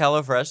you think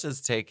HelloFresh is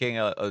taking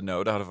a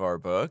note out of our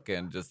book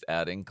and just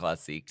adding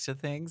classique to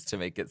things to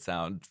make it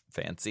sound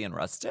fancy and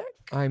rustic?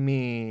 I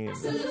mean,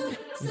 you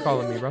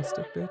calling me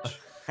rustic, bitch?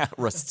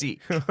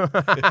 Rustique.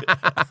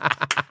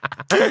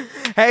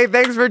 Hey,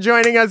 thanks for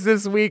joining us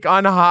this week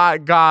on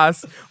Hot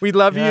Goss. We'd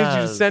love you to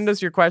Yes. send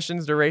us your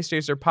questions to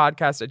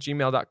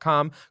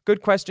racechaserpodcast@gmail.com.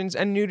 Good questions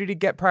and nudity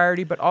get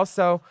priority, but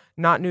also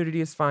not nudity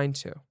is fine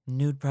too.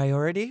 Nude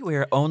priority? We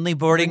are only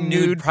boarding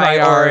nude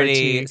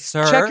priority,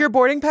 sir. Check your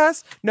boarding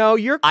pass. No,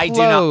 you're clothed. I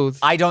do not.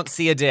 I don't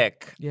see a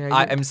dick. Yeah,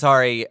 I'm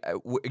sorry.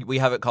 We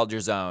have it called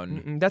your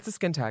zone. Mm-mm, that's a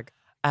skin tag.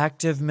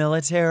 Active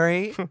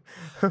military.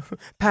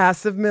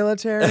 Passive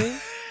military.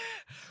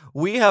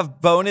 We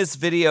have bonus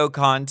video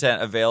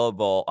content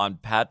available on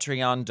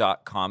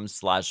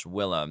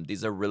patreon.com/Willem.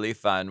 These are really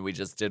fun. We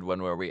just did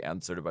one where we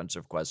answered a bunch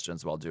of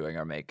questions while doing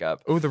our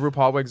makeup. Oh, the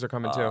RuPaul wigs are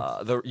coming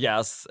too.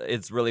 Yes,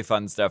 it's really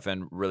fun stuff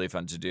and really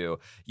fun to do.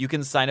 You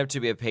can sign up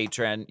to be a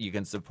patron. You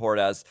can support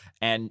us,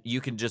 and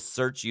you can just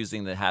search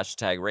using the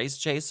hashtag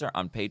RaceChaser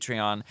on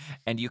Patreon,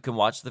 and you can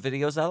watch the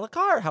videos a la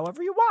carte,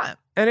 however you want.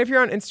 And if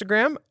you're on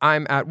Instagram,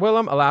 I'm at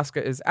Willem.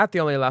 Alaska is at the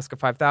Only Alaska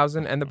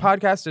 5000, and the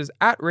podcast is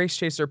at Race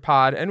Chaser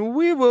Pod. And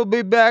we will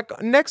be back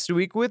next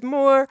week with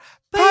more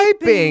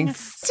piping,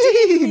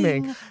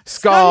 steaming,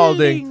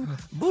 scalding,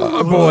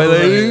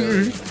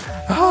 boiling,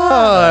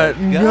 hot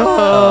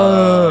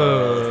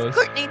goss.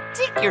 Courtney,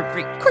 take your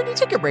break. Courtney,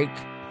 take a break.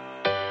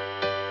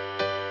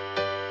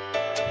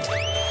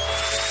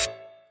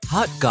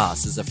 Hot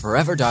Goss is a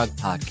Forever Dog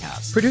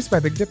podcast. Produced by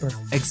Big Dipper.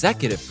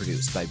 Executive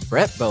produced by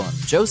Brett Boehm,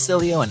 Joe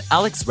Cilio, and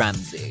Alex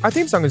Ramsey. Our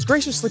theme song is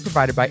graciously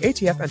provided by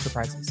ATF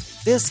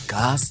Enterprises. This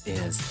goss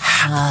is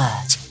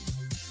hot.